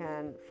all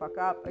can fuck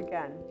up.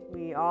 Again,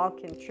 we all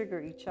can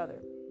trigger each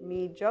other.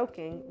 Me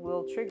joking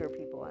will trigger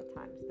people at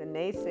times. The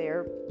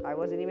naysayer, I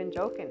wasn't even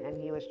joking, and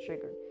he was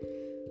triggered.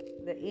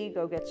 The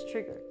ego gets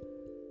triggered.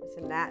 It's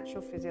a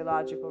natural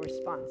physiological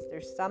response.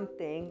 There's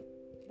something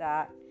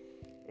that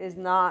is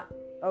not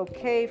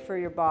okay for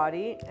your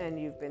body, and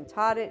you've been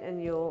taught it,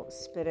 and you'll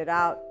spit it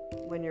out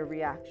when you're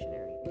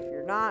reactionary. If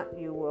you're not,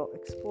 you will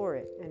explore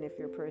it. And if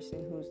you're a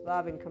person who's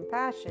love and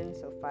compassion,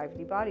 so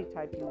 5D body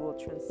type, you will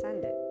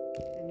transcend it,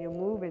 and you'll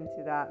move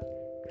into that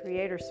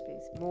creator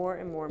space more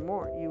and more and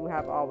more. You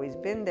have always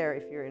been there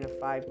if you're in a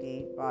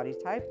 5D body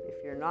type.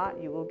 If you're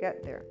not, you will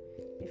get there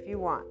if you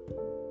want.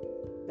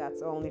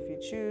 That's only if you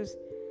choose.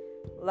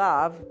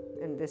 Love,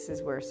 and this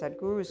is where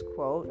Sadhguru's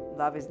quote,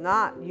 love is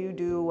not you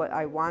do what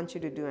I want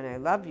you to do and I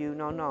love you.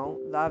 No.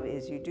 Love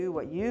is you do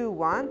what you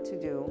want to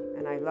do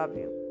and I love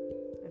you.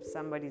 If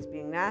somebody's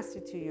being nasty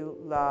to you,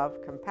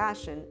 love,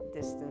 compassion,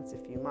 distance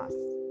if you must.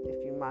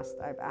 If you must,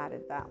 I've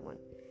added that one.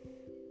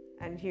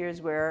 And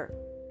here's where,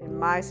 in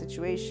my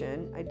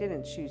situation, I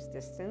didn't choose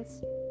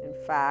distance. In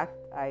fact,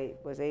 I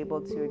was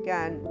able to,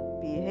 again,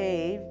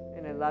 behave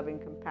in a loving,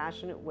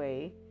 compassionate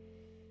way,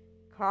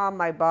 calm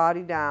my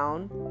body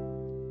down.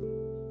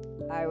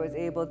 I was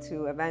able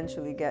to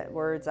eventually get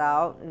words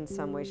out in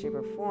some way, shape,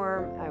 or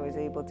form. I was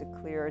able to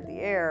clear the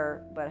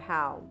air, but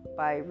how?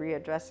 By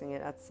readdressing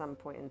it at some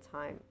point in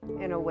time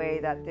in a way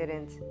that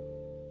didn't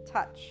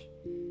touch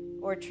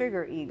or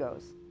trigger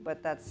egos,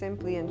 but that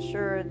simply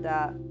ensured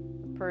that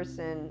the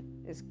person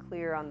is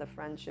clear on the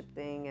friendship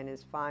thing and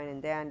is fine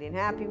and dandy and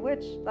happy,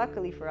 which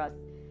luckily for us,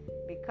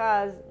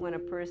 because when a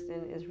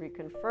person is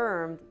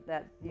reconfirmed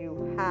that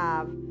you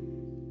have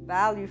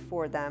value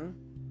for them,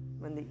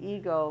 when the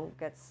ego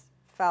gets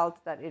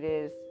felt that it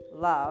is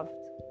loved,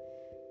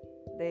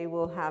 they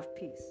will have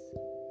peace.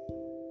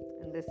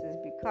 And this is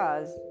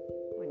because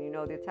when you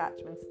know the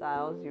attachment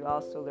styles, you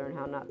also learn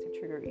how not to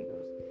trigger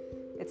egos.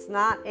 It's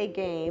not a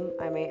game,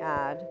 I may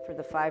add, for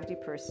the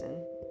 5D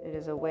person. It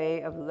is a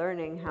way of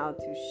learning how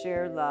to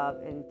share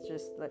love and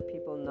just let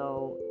people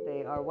know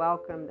they are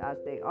welcomed as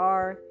they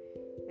are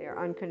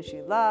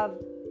unconditionally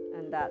loved.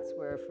 And that's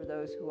where, for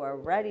those who are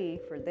ready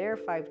for their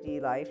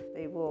 5D life,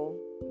 they will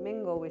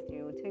mingle with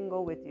you,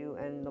 tingle with you,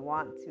 and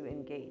want to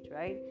engage,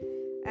 right?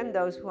 And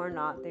those who are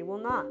not, they will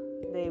not.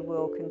 They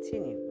will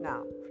continue.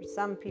 Now, for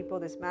some people,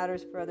 this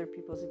matters. For other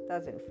people, it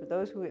doesn't. For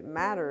those who it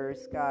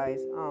matters, guys,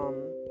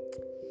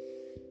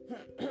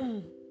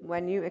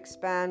 when you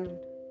expand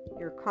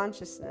your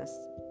consciousness,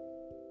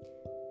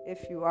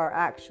 if you are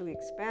actually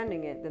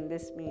expanding it, then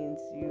this means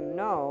you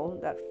know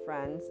that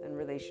friends and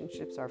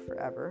relationships are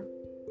forever,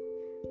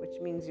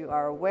 which means you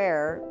are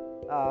aware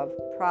of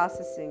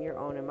processing your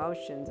own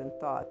emotions and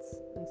thoughts.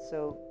 And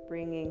so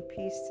bringing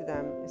peace to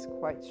them is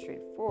quite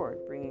straightforward,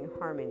 bringing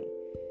harmony.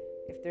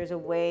 If there's a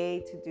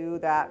way to do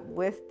that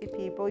with the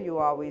people, you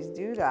always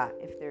do that.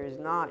 If there is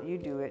not, you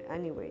do it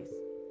anyways.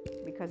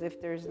 Because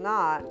if there's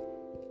not,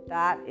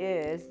 that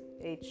is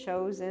a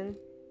chosen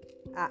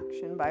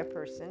action by a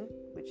person,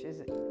 which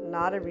is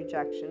not a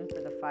rejection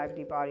for the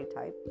 5D body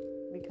type,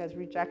 because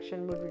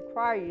rejection would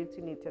require you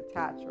to need to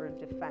attach or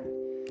defend.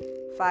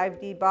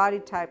 5D body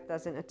type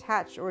doesn't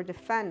attach or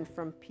defend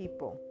from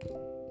people.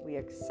 We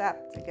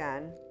accept,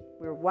 again,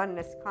 we're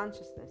oneness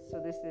consciousness. So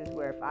this is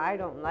where if I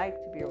don't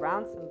like to be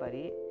around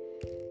somebody,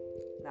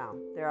 now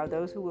there are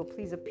those who will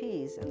please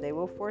appease and they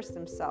will force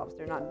themselves.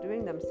 They're not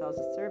doing themselves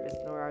a service,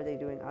 nor are they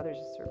doing others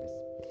a service.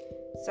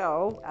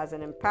 So as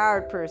an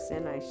empowered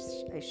person,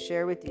 I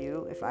share with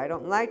you, if I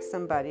don't like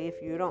somebody,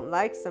 if you don't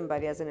like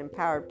somebody as an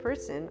empowered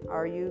person,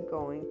 are you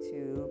going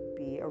to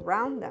be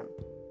around them?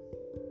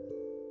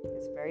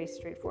 It's very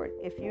straightforward.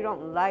 If you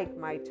don't like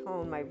my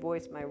tone, my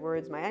voice, my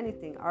words, my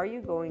anything, are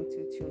you going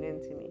to tune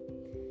into me,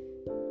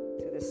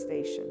 to the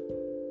station?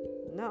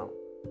 No.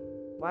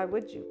 Why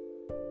would you?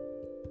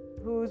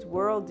 Whose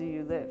world do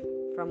you live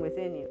from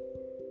within you?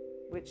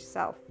 Which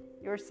self?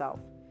 Yourself.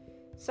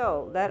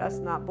 So let us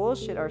not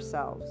bullshit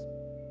ourselves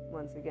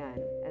once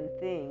again and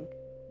think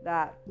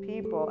that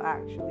people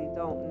actually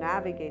don't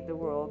navigate the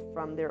world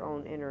from their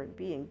own inner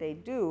being. They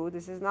do.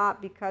 This is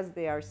not because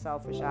they are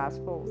selfish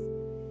assholes.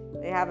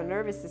 They have a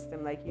nervous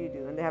system like you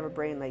do, and they have a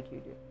brain like you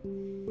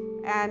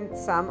do. And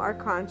some are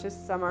conscious,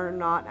 some are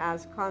not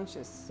as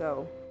conscious.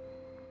 So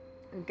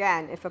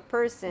again, if a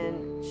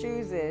person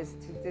chooses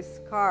to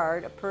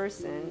discard a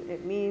person,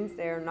 it means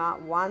they're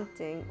not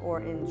wanting or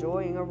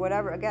enjoying or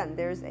whatever. Again,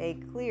 there's a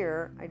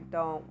clear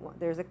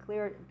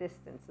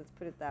distance, let's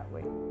put it that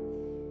way.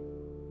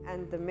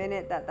 And the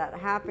minute that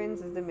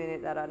happens is the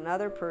minute that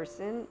another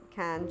person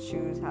can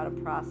choose how to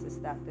process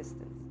that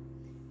distance,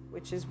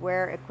 which is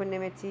where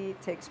equanimity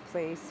takes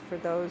place for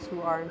those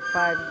who are in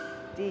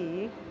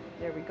 5D.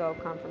 There we go,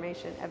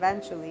 confirmation.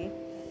 Eventually,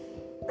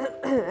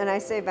 and I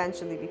say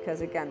eventually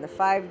because, again, the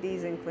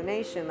 5D's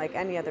inclination, like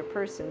any other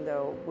person,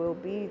 though, will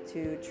be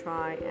to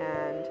try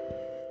and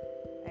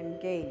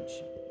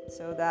engage.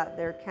 so that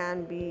there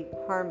can be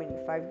harmony.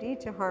 5D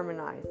to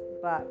harmonize,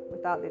 but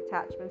without the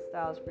attachment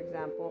styles, for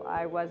example,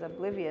 I was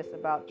oblivious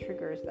about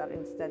triggers that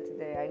instead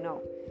today I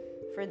know.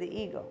 For the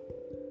ego,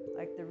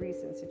 like the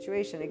recent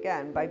situation,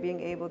 again, by being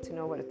able to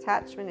know what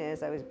attachment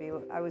is, I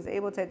was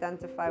able to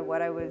identify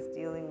what I was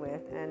dealing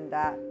with, and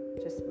that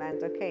just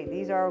meant, okay,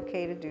 these are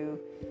okay to do,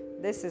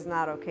 this is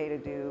not okay to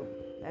do.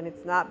 And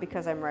it's not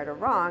because I'm right or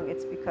wrong,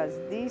 it's because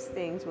these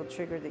things will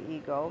trigger the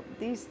ego,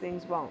 these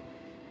things won't.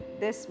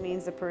 This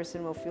means the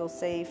person will feel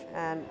safe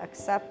and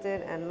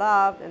accepted and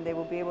loved, and they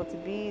will be able to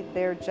be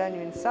their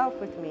genuine self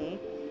with me.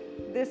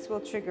 This will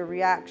trigger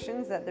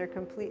reactions that they're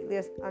completely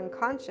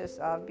unconscious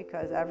of,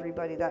 because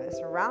everybody that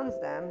surrounds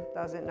them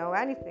doesn't know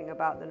anything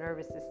about the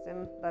nervous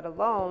system, let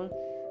alone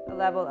a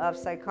level of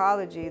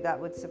psychology that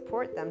would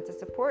support them to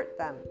support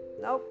them.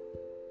 Nope.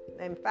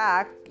 In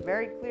fact,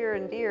 very clear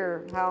and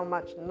dear how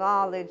much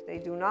knowledge they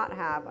do not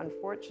have,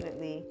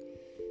 unfortunately,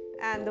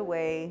 and the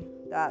way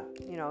that,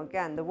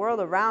 again, the world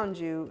around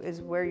you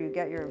is where you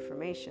get your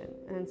information.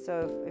 And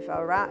so if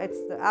around, it's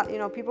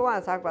the, people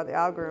want to talk about the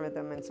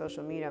algorithm in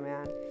social media,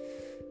 man.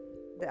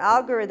 The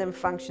algorithm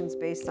functions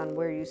based on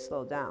where you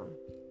slow down.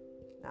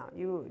 Now,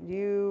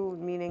 you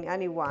meaning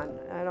anyone.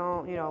 I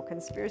don't,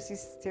 conspiracy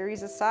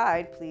theories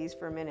aside, please,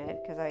 for a minute,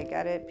 because I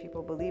get it.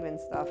 People believe in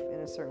stuff in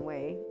a certain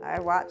way. I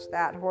watched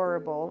that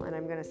horrible, and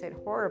I'm going to say it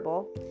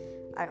horrible.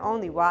 I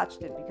only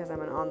watched it because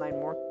I'm an online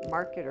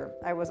marketer.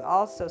 I was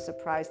also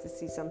surprised to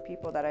see some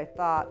people that I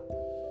thought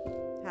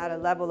had a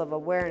level of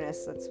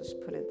awareness, let's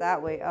just put it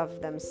that way,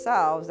 of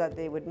themselves, that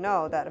they would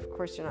know that, of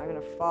course, you're not going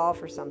to fall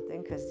for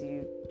something because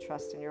you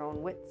trust in your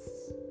own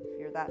wits. If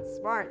you're that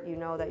smart, you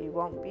know that you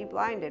won't be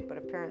blinded, but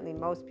apparently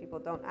most people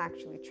don't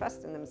actually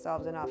trust in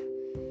themselves enough.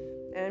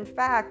 And in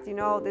fact,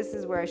 this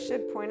is where I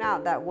should point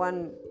out that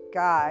one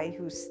guy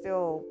who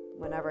still,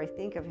 whenever I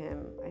think of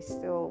him, I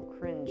still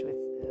cringe with,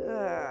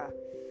 ugh.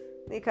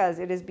 Because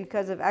it is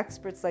because of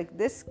experts like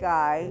this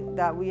guy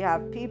that we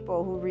have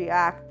people who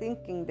react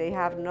thinking they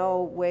have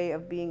no way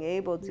of being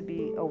able to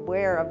be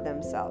aware of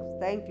themselves.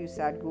 Thank you,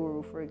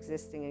 Sadhguru, for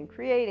existing and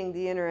creating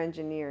the inner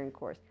engineering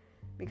course.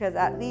 Because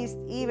at least,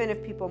 even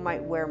if people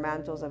might wear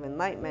mantles of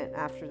enlightenment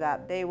after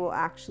that, they will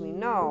actually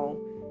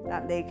know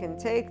that they can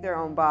take their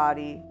own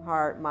body,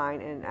 heart,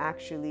 mind, and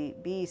actually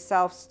be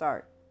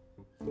self-start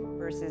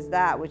versus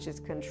that which is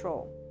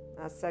control.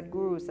 As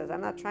Sadhguru says,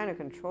 I'm not trying to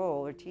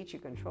control or teach you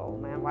control,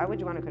 man. Why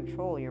would you want to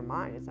control your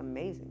mind? It's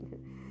amazing.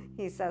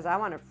 He says, I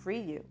want to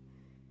free you.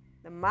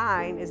 The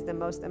mind is the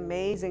most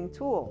amazing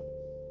tool,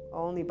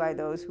 only by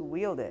those who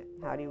wield it.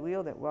 How do you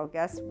wield it? Well,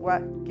 guess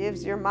what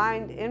gives your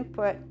mind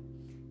input?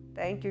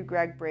 Thank you,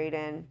 Greg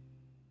Braden.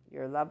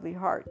 Your lovely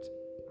heart.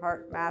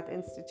 Heart Math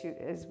Institute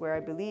is where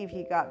I believe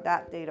he got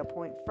that data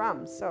point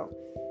from. So,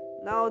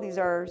 no, these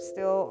are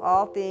still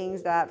all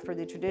things that for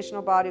the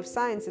traditional body of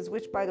sciences,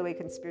 which, by the way,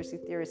 conspiracy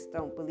theorists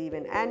don't believe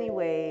in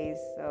anyways.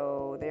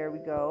 So there we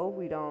go.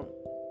 We don't,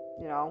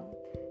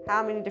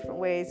 how many different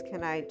ways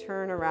can I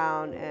turn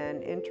around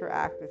and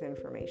interact with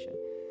information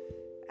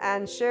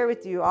and share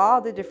with you all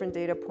the different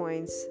data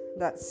points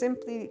that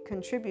simply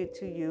contribute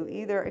to you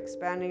either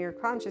expanding your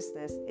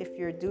consciousness if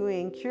you're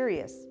doing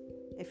curious.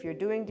 If you're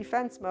doing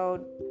defense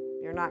mode,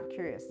 you're not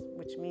curious,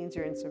 which means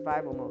you're in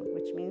survival mode,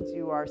 which means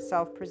you are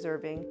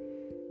self-preserving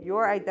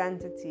your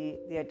identity,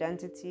 the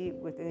identity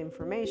with the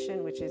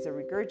information, which is a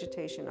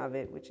regurgitation of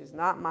it, which is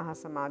not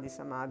Mahasamadhi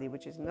Samadhi,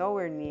 which is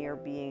nowhere near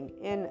being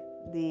in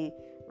the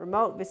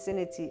remote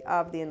vicinity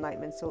of the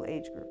Enlightenment Soul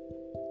Age group,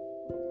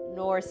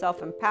 nor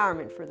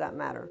self-empowerment for that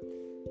matter.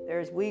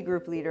 There's we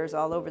group leaders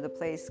all over the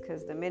place,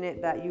 because the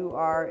minute that you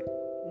are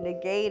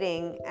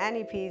negating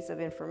any piece of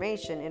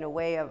information in a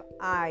way of,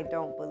 I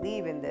don't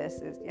believe in this,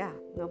 is,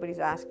 nobody's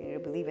asking you to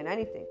believe in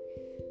anything.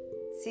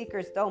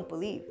 Seekers don't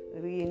believe.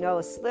 We know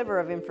a sliver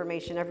of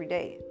information every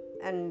day.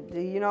 And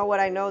do you know what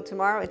I know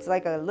tomorrow? It's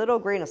like a little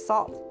grain of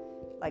salt.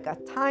 Like a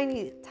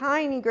tiny,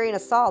 tiny grain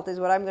of salt is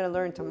what I'm going to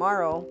learn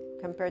tomorrow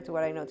compared to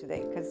what I know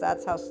today. Because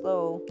that's how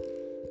slow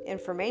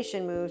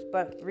information moves.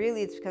 But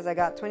really, it's because I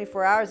got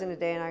 24 hours in a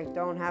day and I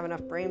don't have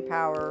enough brain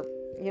power,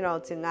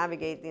 to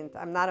navigate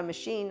I'm not a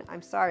machine.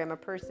 I'm sorry, I'm a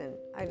person.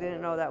 I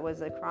didn't know that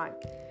was a crime.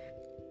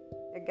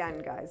 Again,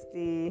 guys,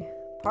 the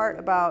part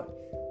about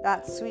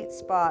that sweet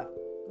spot,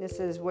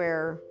 this is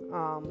where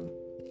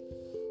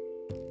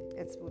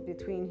it's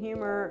between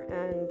humor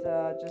and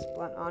just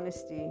blunt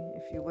honesty,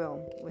 if you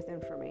will, with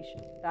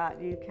information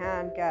that you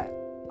can get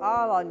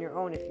all on your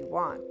own if you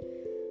want.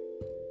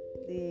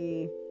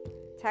 The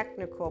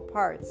technical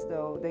parts,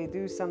 though, they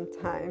do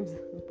sometimes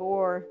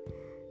bore,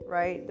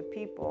 right, the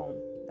people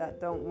that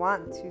don't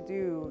want to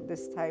do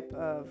this type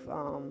of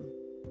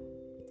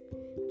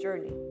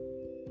journey,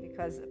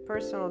 because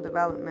personal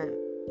development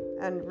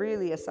and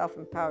really a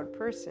self-empowered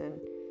person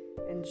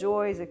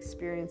enjoys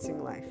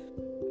experiencing life.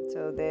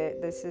 So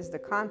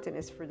the content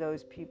is for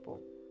those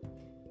people,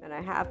 and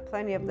I have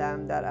plenty of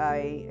them that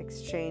I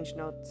exchange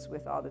notes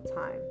with all the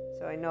time.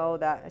 So I know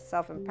that a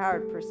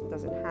self-empowered person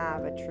doesn't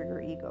have a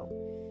trigger ego.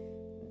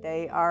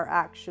 They are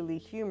actually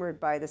humored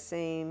by the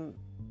same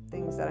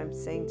things that I'm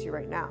saying to you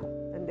right now.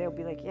 And and they'll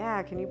be like,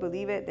 yeah, can you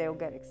believe it? They'll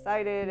get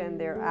excited,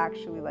 and they're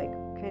actually like,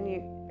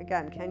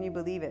 can you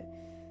believe it?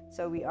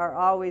 So we are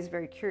always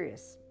very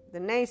curious. The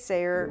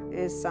naysayer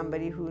is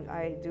somebody who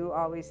I do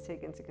always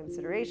take into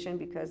consideration,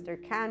 because there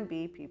can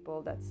be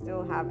people that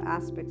still have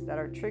aspects that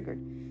are triggered.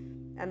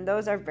 And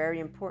those are very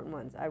important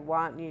ones. I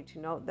want you to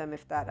note them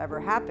if that ever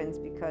happens,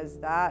 because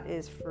that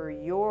is for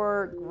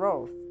your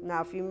growth.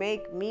 Now, if you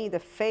make me the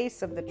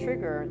face of the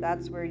trigger,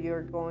 that's where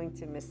you're going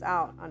to miss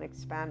out on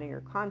expanding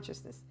your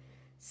consciousness.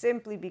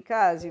 Simply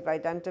because you've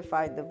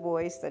identified the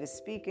voice that is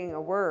speaking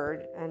a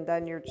word, and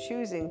then you're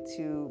choosing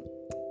to,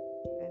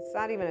 it's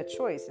not even a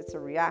choice, it's a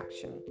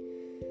reaction,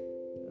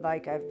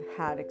 like I've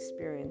had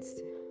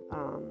experienced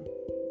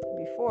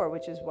before,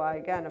 which is why,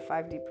 again, a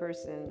 5D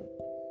person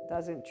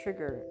doesn't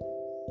trigger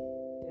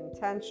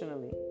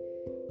intentionally.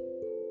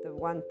 The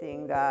one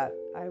thing that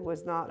I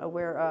was not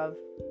aware of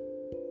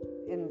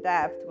in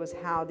depth was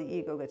how the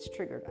ego gets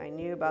triggered. I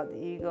knew about the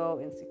ego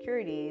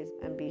insecurities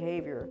and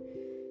behavior,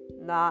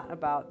 not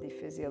about the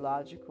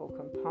physiological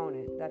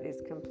component that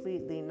is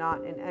completely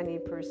not in any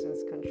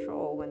person's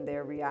control when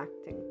they're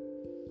reacting.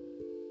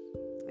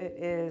 It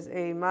is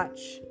a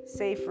much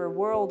safer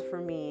world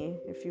for me,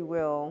 if you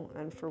will,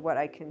 and for what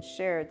I can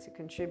share to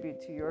contribute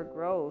to your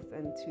growth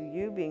and to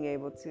you being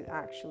able to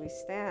actually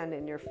stand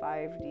in your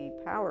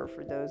 5D power,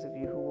 for those of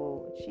you who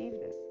will achieve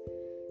this.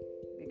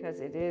 Because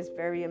it is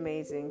very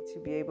amazing to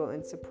be able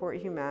to support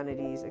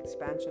humanity's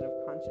expansion of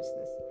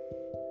consciousness.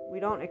 We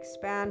don't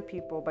expand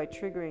people by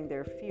triggering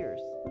their fears,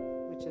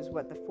 which is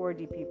what the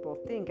 4D people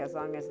think, as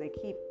long as they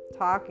keep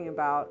talking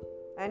about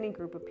any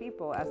group of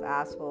people as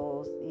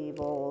assholes,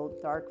 evil,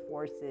 dark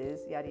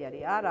forces, yada, yada,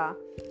 yada.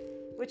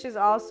 Which is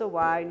also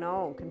why,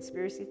 no,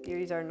 conspiracy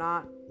theories are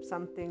not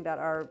something that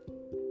are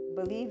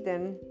believed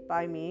in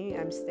by me.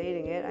 I'm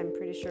stating it. I'm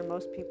pretty sure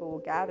most people will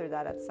gather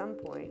that at some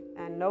point.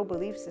 And no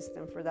belief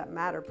system, for that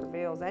matter,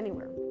 prevails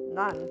anywhere.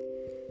 None.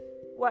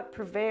 What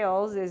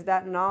prevails is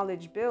that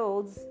knowledge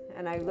builds,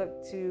 and I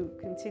look to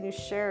continue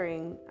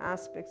sharing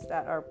aspects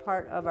that are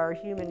part of our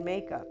human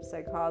makeup: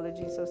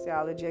 psychology,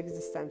 sociology,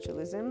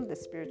 existentialism, the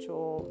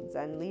spiritual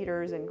Zen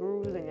leaders and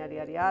gurus, and yada,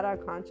 yada, yada,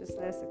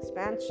 consciousness,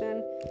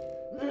 expansion,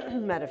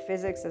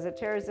 metaphysics,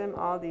 esotericism,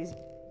 all these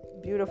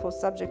beautiful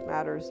subject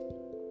matters.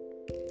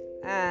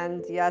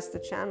 And yes, the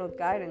channeled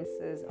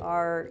guidances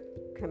are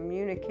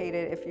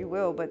communicated, if you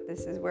will, but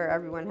this is where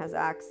everyone has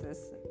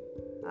access.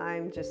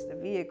 I'm just a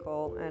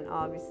vehicle, and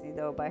obviously,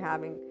 though, by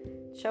having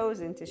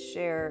chosen to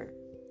share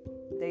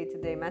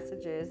day-to-day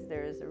messages,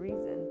 there is a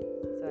reason.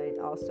 So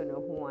I also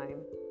know who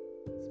I'm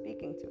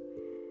speaking to,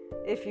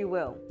 if you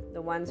will.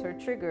 The ones who are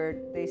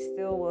triggered, they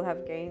still will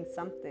have gained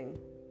something.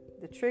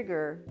 The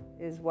trigger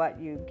is what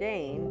you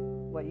gain.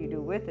 What you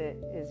do with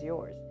it is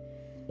yours.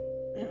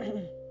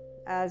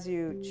 As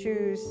you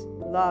choose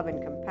love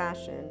and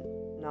compassion,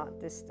 not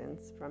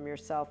distance from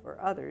yourself or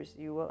others,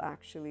 you will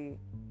actually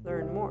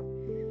learn more.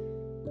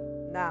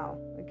 Now,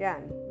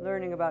 again,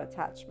 learning about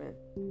attachment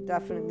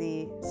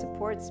definitely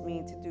supports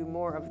me to do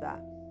more of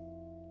that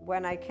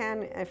when I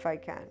can, if I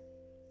can.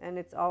 And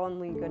it's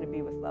only going to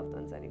be with loved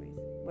ones anyways.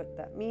 What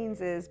that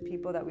means is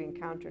people that we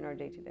encounter in our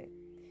day-to-day.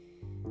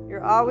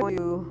 You're always going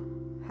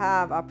to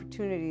have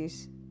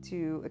opportunities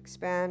to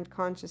expand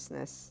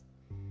consciousness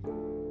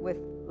with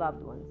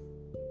loved ones.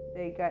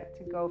 They get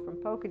to go from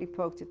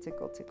pokety-poke to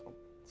tickle-tickle.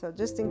 So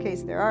just in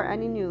case there are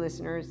any new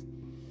listeners,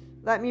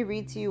 let me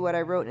read to you what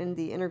I wrote in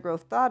the Inner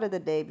Growth Thought of the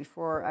Day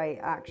before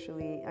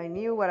I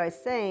knew what I was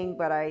saying,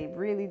 but I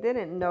really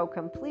didn't know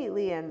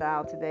completely, and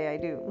now today I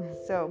do.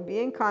 So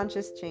being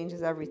conscious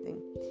changes everything.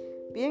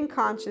 Being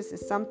conscious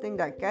is something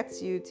that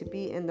gets you to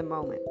be in the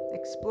moment.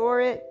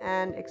 Explore it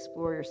and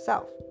explore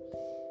yourself.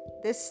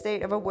 This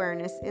state of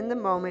awareness in the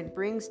moment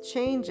brings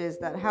changes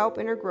that help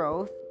inner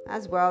growth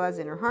as well as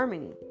inner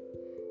harmony.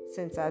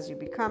 Since as you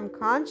become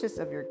conscious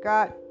of your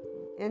gut,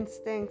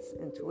 instincts,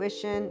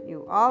 intuition,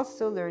 you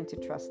also learn to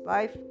trust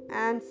life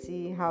and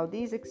see how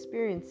these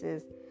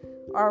experiences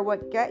are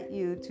what get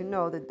you to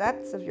know the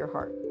depths of your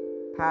heart,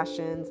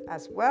 passions,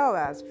 as well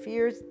as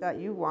fears that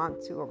you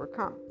want to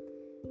overcome.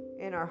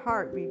 In our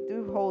heart, we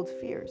do hold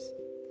fears.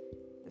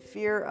 The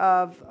fear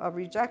of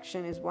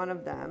rejection is one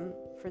of them.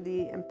 For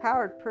the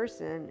empowered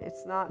person,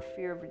 it's not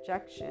fear of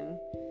rejection,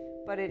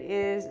 but it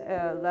is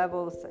a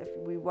level, if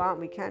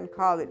we can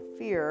call it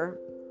fear.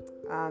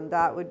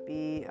 That would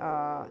be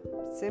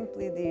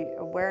simply the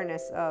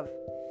awareness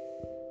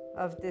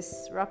of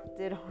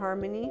disrupted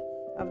harmony,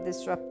 of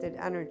disrupted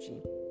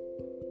energy.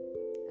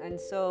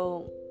 And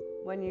so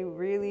when you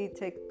really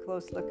take a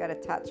close look at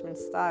attachment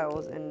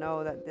styles and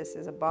know that this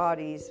is a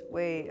body's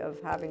way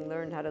of having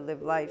learned how to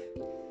live life,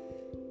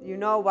 you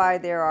know why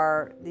there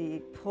are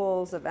the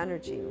pulls of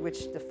energy,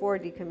 which the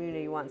 4D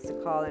community wants to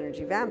call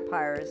energy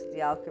vampires.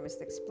 The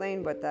alchemist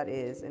explained what that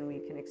is, and we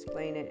can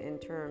explain it in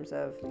terms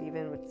of,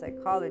 even with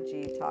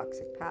psychology,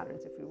 toxic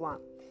patterns if we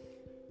want.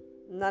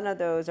 None of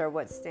those are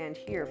what stand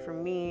here. For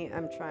me,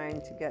 I'm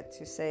trying to get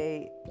to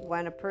say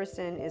when a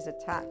person is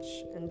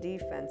attached in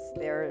defense,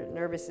 their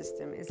nervous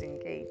system is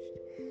engaged,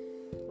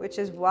 which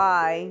is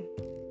why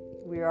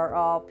we are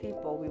all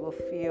people. We will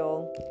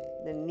feel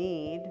the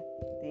need,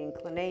 the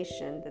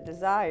inclination, the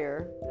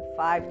desire, the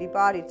 5D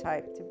body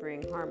type to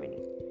bring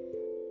harmony.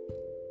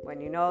 When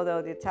you know,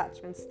 though, the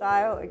attachment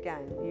style,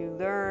 again, you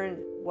learn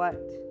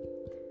what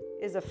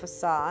is a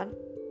facade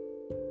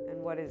and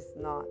what is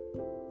not.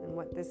 And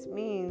what this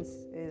means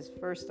is,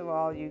 first of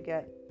all, you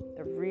get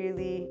a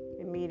really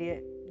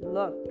immediate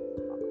look,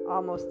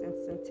 almost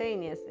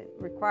instantaneous. It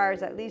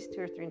requires at least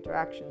 2 or 3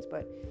 interactions,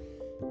 but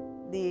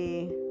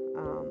the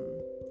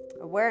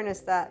awareness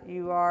that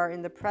you are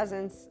in the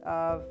presence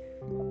of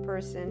a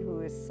person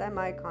who is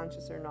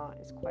semi-conscious or not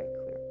is quite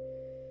clear,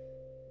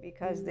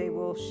 because they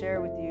will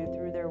share with you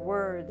through their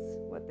words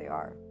what they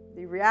are.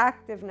 The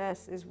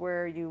reactiveness is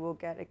where you will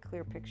get a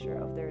clear picture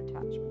of their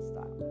attachment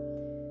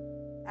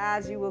style,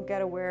 as you will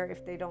get aware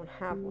if they don't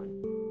have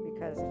one,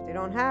 because if they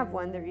don't have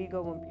one, their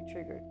ego won't be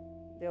triggered.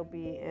 They'll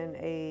be in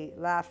a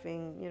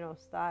laughing,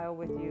 style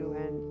with you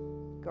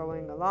and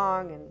going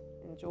along and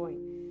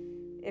enjoying.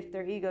 If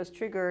their ego is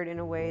triggered in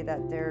a way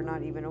that they're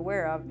not even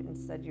aware of,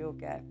 instead you'll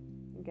get,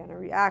 again, a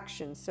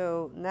reaction.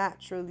 So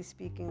naturally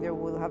speaking, there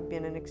will have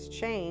been an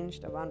exchange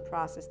of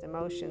unprocessed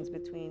emotions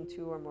between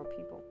 2 or more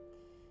people,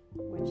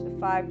 which the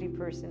 5D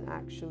person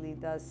actually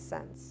does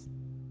sense.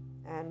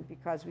 And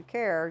because we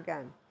care,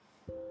 again,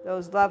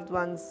 those loved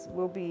ones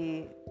will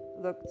be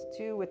looked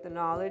to with the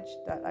knowledge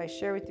that I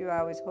share with you. I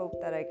always hope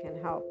that I can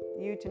help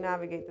you to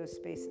navigate those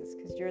spaces,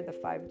 because you're the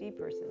 5D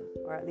person,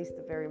 or at least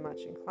the very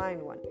much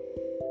inclined one.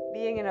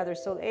 Being in other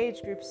soul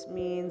age groups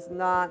means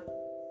not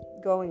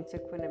going to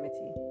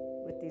equanimity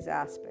with these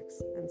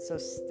aspects. And so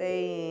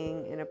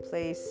staying in a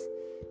place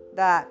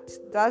that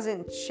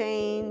doesn't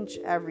change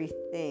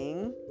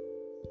everything,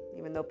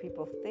 even though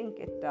people think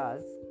it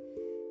does,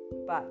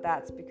 but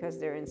that's because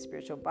they're in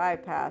spiritual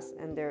bypass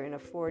and they're in a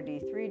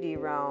 4D, 3D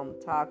realm,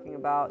 talking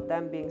about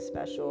them being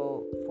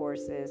special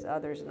forces,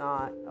 others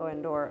not,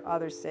 or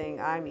others saying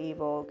I'm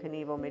evil,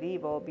 Knievel,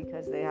 medieval,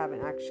 because they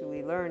haven't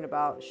actually learned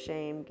about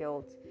shame,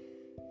 guilt,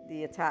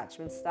 the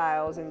attachment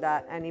styles, and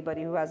that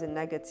anybody who has a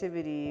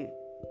negativity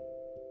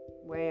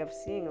way of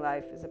seeing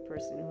life is a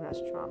person who has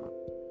trauma,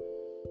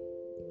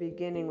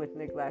 beginning with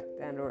neglect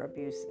and or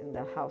abuse in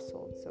the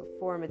household. So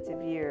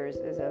formative years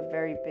is a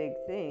very big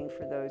thing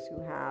for those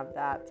who have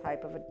that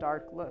type of a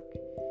dark look.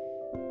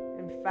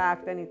 In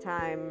fact,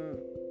 anytime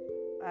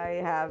I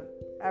have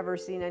ever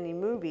seen any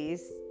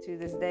movies to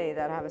this day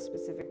that have a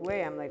specific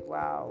way, I'm like,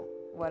 wow,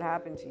 what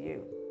happened to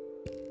you?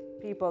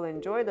 People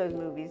enjoy those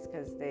movies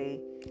because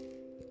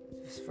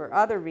for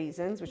other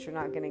reasons, which we're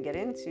not going to get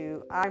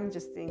into. I'm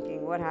just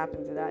thinking, what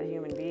happened to that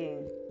human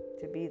being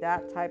to be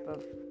that type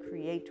of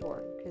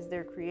creator? Because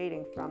they're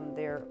creating from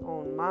their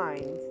own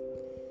mind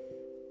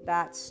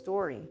that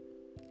story.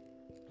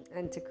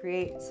 And to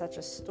create such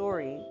a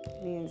story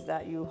means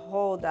that you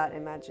hold that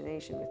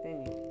imagination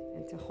within you.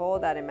 And to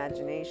hold that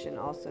imagination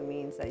also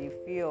means that you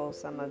feel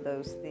some of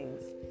those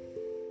things,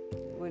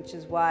 which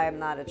is why I'm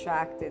not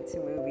attracted to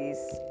movies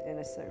in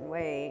a certain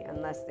way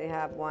unless they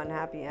have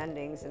happy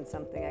endings and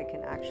something I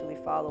can actually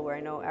follow where I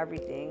know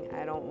everything.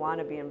 I don't want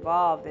to be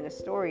involved in a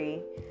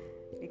story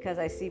because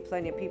I see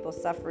plenty of people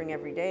suffering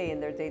every day in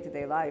their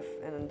day-to-day life,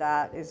 and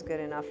that is good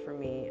enough for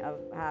me of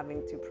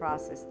having to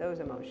process those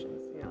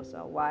emotions.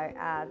 So why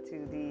add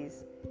to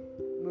these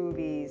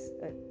movies?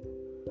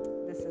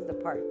 This is the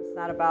part. It's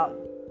not about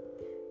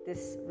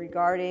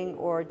disregarding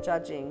or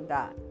judging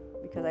that,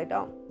 because I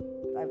don't.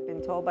 I've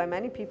been told by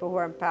many people who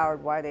are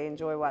empowered why they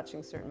enjoy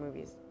watching certain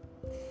movies.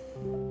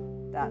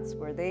 That's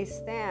where they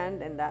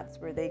stand, and that's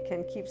where they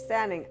can keep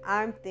standing.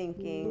 I'm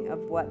thinking of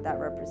what that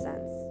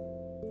represents.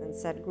 And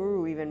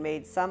Sadhguru even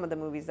made some of the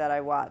movies that I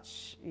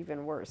watch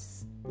even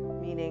worse,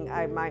 meaning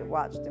I might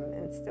watch them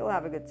and still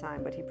have a good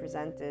time, but he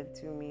presented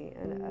to me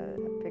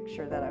a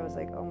picture that I was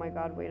like, oh my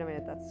God, wait a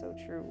minute, that's so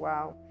true,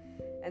 wow.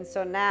 And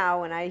so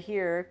now when I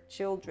hear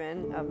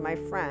children of my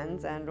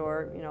friends and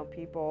or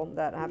people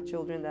that have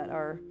children that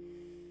are,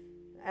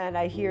 and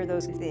I hear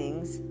those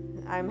things,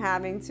 I'm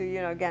having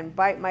to, again,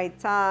 bite my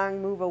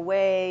tongue, move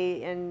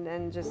away,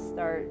 and just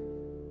start,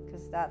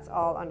 because that's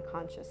all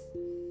unconscious.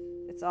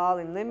 It's all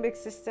in limbic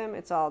system.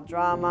 It's all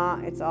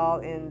drama. It's all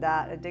in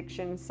that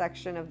addiction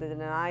section of the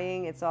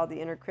denying. It's all the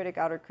inner critic,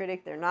 outer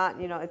critic. They're not,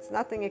 it's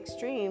nothing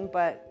extreme,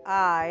 but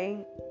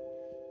I,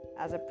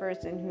 as a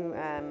person who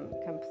am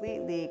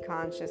completely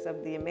conscious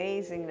of the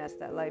amazingness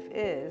that life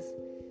is,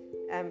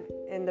 am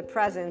in the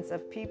presence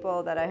of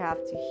people that I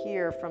have to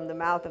hear from the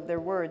mouth of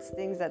their words,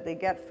 things that they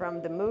get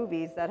from the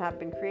movies that have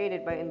been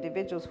created by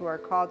individuals who are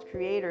called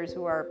creators,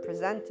 who are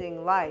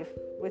presenting life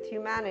with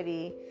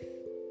humanity.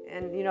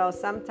 And,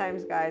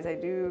 sometimes, guys, I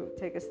do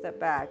take a step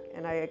back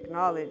and I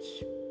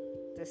acknowledge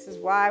this is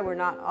why we're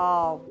not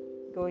all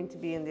going to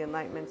be in the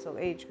Enlightenment Soul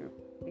Age group,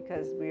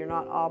 because we are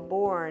not all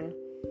born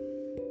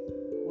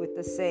with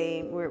the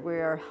same, we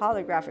are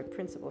holographic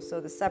principles. So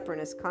the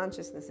separateness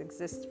consciousness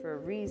exists for a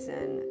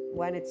reason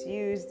when it's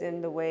used in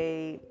the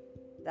way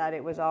that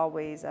it was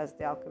always, as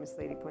the Alchemist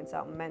Lady points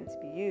out, meant to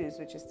be used,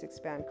 which is to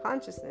expand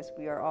consciousness.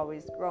 We are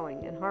always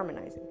growing and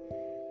harmonizing.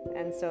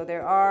 And so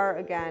there are,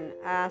 again,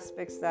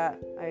 aspects that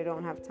I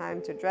don't have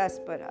time to address,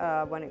 but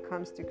when it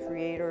comes to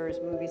creators,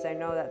 movies, I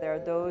know that there are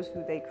those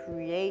who they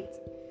create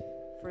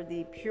for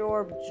the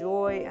pure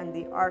joy and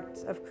the art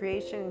of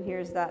creation.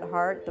 Here's that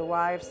heart, the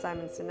why of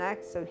Simon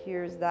Sinek. So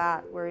here's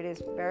that, where it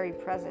is very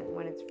present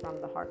when it's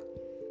from the heart.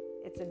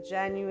 It's a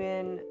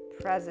genuine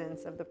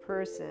presence of the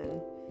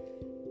person,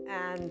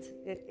 and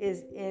it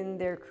is in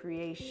their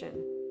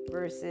creation,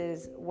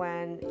 versus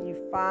when you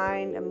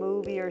find a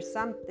movie or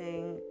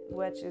something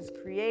which is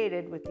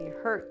created with the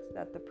hurt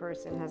that the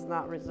person has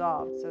not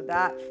resolved. So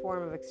that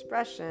form of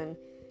expression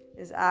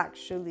is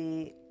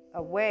actually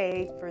a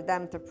way for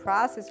them to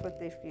process what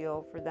they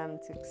feel, for them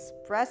to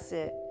express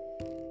it.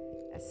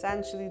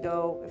 Essentially,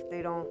 though, if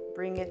they don't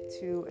bring it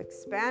to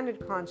expanded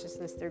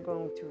consciousness, they're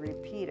going to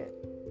repeat it,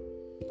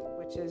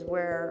 which is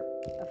where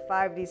a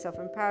 5D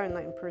self-empowered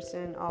enlightened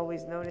person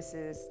always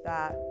notices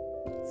that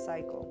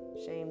cycle: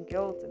 shame,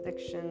 guilt,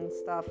 addiction,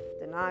 stuff,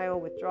 denial,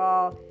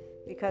 withdrawal,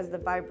 because the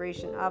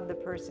vibration of the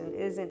person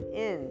isn't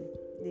in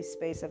the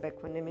space of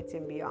equanimity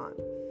and beyond.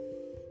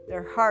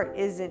 Their heart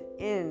isn't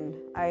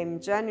in, I'm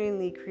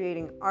genuinely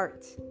creating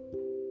art.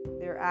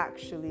 They're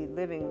actually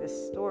living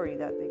this story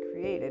that they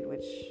created,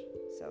 which,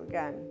 so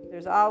again,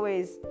 there's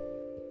always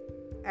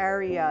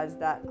areas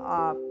that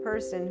a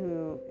person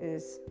who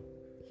is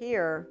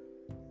here,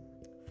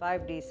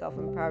 5D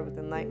self-empowered with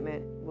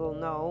enlightenment, will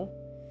know.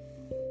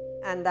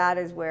 And that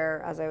is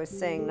where, as I was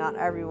saying, not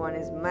everyone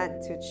is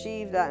meant to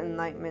achieve that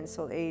enlightenment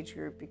soul age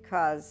group,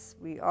 because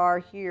we are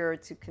here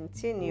to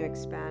continue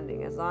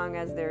expanding. As long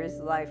as there is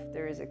life,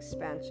 there is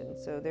expansion.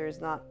 So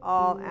there's not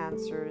all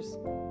answers.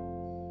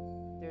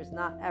 There's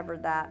not ever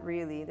that,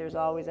 really. There's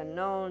always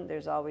unknown.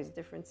 There's always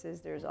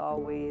differences. There's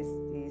always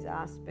these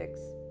aspects.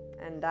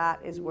 And that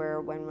is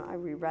where, when I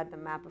reread the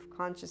map of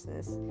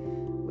consciousness,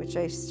 which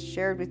I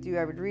shared with you,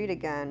 I would read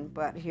again,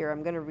 but here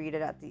I'm going to read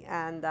it at the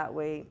end. That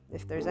way,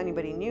 if there's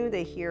anybody new,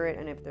 they hear it.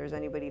 And if there's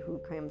anybody who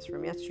comes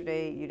from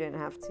yesterday, you didn't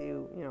have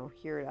to,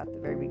 hear it at the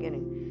very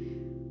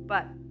beginning.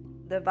 But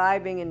the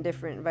vibing in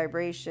different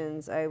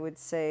vibrations, I would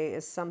say,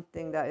 is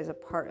something that is a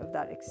part of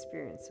that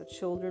experience. So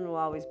children will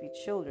always be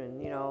children,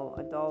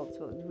 adults,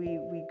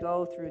 we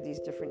go through these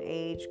different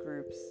age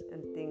groups,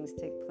 and things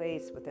take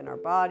place within our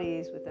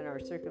bodies, within our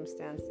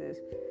circumstances,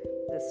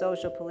 the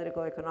social,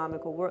 political,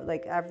 economical world,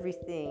 like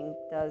everything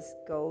does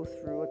go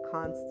through a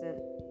constant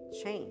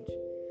change.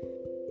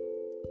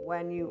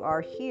 When you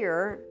are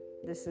here,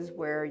 this is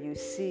where you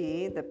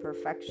see the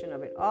perfection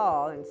of it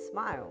all and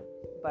smile.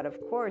 But of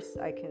course,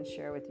 I can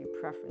share with you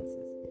preferences.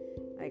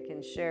 I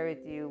can share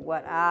with you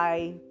what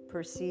I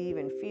perceive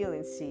and feel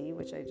and see,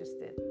 which I just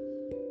did.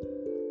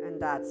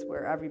 And that's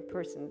where every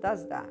person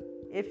does that.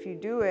 If you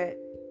do it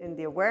in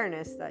the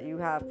awareness that you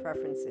have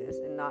preferences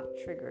and not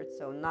triggered,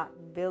 so not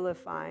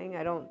vilifying.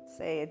 I don't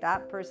say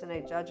that person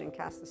I judge and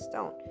cast a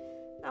stone.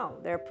 No,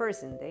 they're a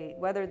person.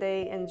 Whether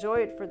they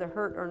enjoy it for the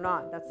hurt or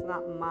not, that's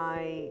not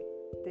my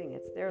thing.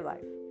 It's their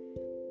life.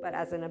 But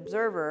as an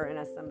observer and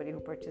as somebody who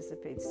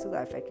participates to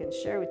life, I can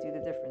share with you the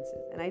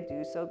differences. And I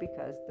do so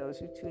because those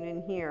who tune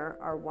in here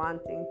are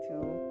wanting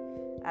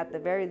to, at the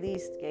very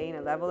least, gain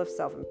a level of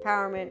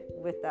self-empowerment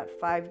with that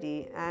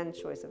 5D and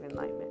choice of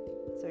enlightenment.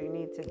 So you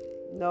need to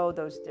know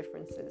those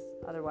differences.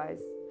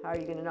 Otherwise, how are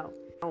you going to know?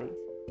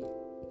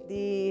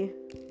 The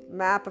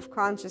map of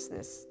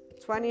consciousness: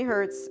 20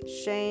 hertz,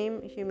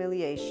 shame,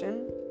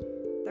 humiliation;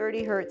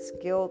 30 hertz,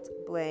 guilt,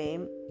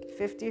 blame;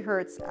 50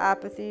 hertz,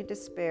 apathy,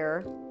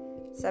 despair;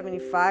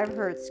 75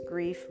 hertz,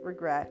 grief,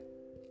 regret;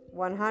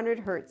 100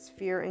 hertz,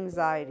 fear,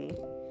 anxiety;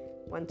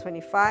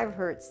 125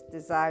 hertz,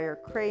 desire,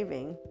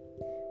 craving;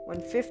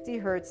 150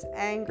 hertz,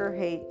 anger,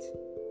 hate;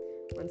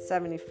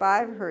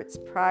 175 hertz,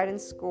 pride and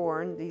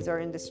scorn. These are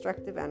in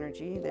destructive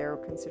energy. They're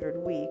considered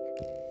weak.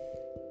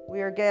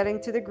 We are getting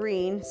to the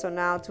green. So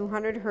now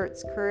 200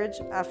 hertz, courage,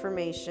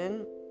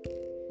 affirmation;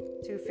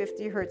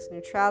 250 hertz,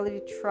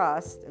 neutrality,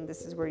 trust. And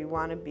this is where you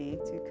want to be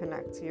to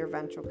connect to your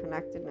ventral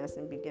connectedness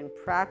and begin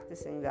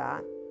practicing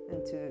that,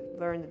 and to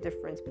learn the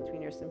difference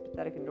between your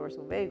sympathetic and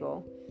dorsal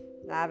vagal.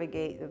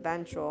 Navigate the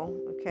ventral,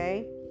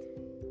 okay?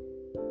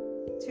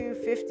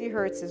 250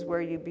 hertz is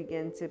where you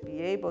begin to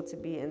be able to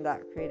be in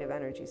that creative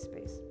energy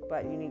space.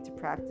 But you need to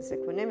practice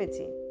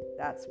equanimity.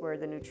 That's where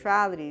the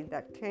neutrality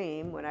that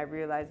came when I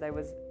realized I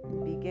was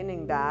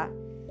beginning that.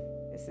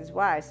 This is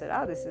why I said,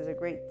 this is a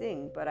great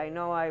thing. But I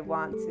know I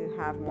want to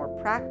have more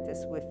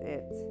practice with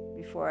it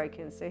before I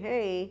can say,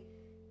 hey,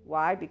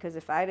 why? Because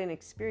if I didn't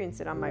experience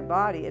it on my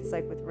body, it's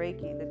like with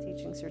Reiki, the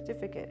teaching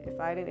certificate. If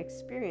I didn't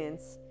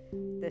experience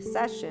the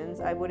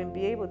sessions, I wouldn't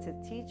be able to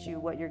teach you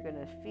what you're going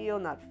to feel,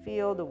 not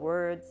feel, the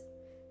words.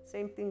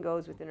 Same thing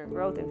goes with inner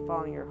growth and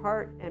following your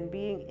heart and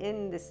being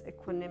in this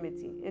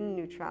equanimity, in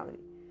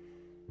neutrality.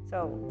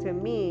 So to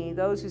me,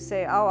 those who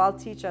say, I'll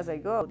teach as I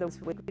go,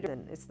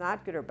 it's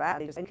not good or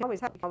bad. I can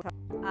always have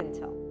I can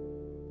tell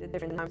the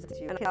different times to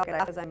you.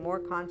 Because I'm more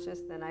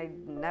conscious than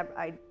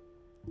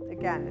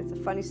again, it's a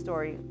funny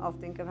story. I'll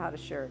think of how to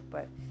share it.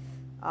 But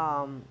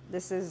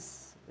this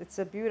is it's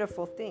a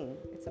beautiful thing.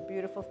 It's a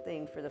beautiful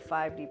thing for the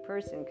 5D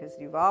person, because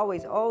you've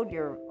always owned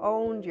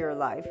your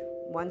life.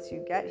 Once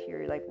you get here,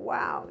 you're like,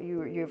 wow,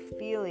 you're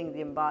feeling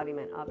the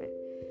embodiment of it.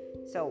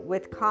 So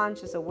with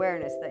conscious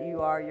awareness that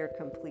you are your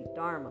complete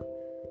Dharma.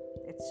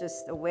 It's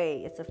just a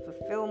way, it's a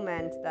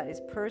fulfillment that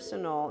is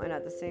personal and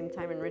at the same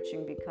time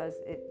enriching, because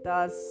it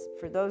does,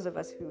 for those of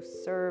us who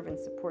serve and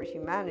support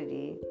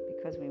humanity,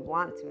 because we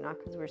want to, not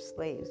because we're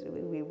slaves.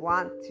 We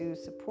want to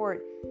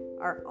support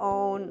our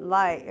own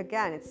light.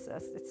 Again, it's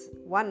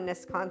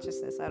oneness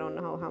consciousness. I don't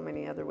know how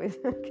many other ways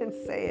I can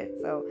say it.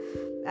 So,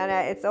 and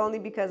it's only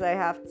because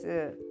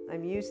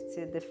I'm used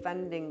to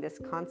defending this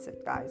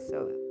concept, guys.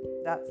 So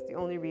that's the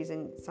only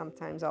reason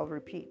sometimes I'll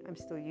repeat. I'm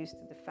still used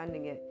to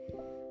defending it,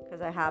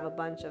 because I have a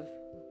bunch of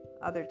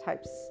other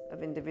types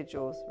of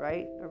individuals,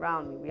 right,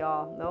 around me. We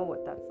all know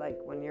what that's like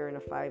when you're in a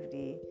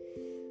 5D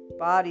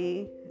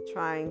body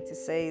trying to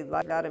say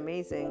life that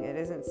amazing. It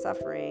isn't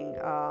suffering.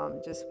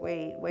 Just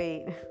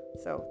wait.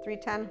 So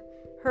 310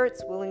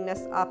 hertz,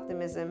 willingness,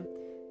 optimism.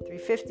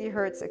 350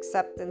 hertz,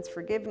 acceptance,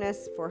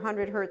 forgiveness.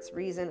 400 hertz,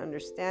 reason,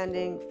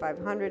 understanding.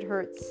 500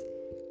 hertz,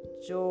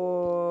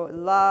 joy,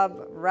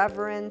 love,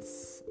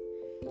 reverence.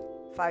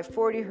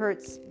 540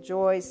 hertz,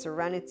 joy,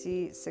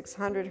 serenity.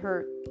 600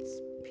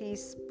 hertz,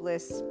 peace,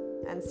 bliss.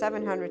 And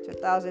 700 to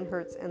 1000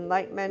 hertz,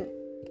 enlightenment,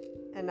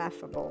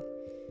 ineffable.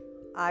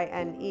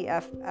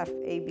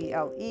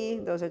 INEFFABLE.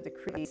 Those are the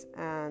creeds.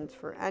 And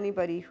for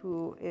anybody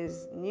who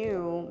is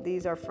new,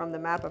 these are from the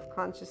Map of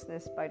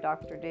Consciousness by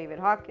Dr. David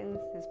Hawkins,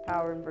 his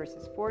Power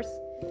versus Force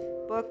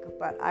book.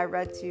 But I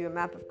read to you a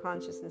map of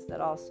consciousness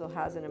that also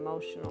has an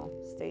emotional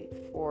state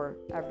for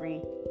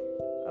every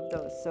of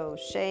those. So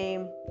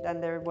shame, then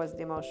there was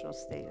the emotional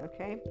state.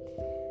 Okay.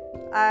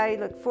 I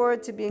look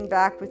forward to being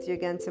back with you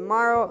again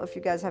tomorrow. If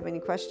you guys have any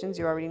questions,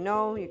 you already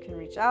know you can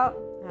reach out.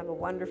 Have a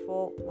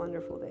wonderful,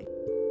 wonderful day.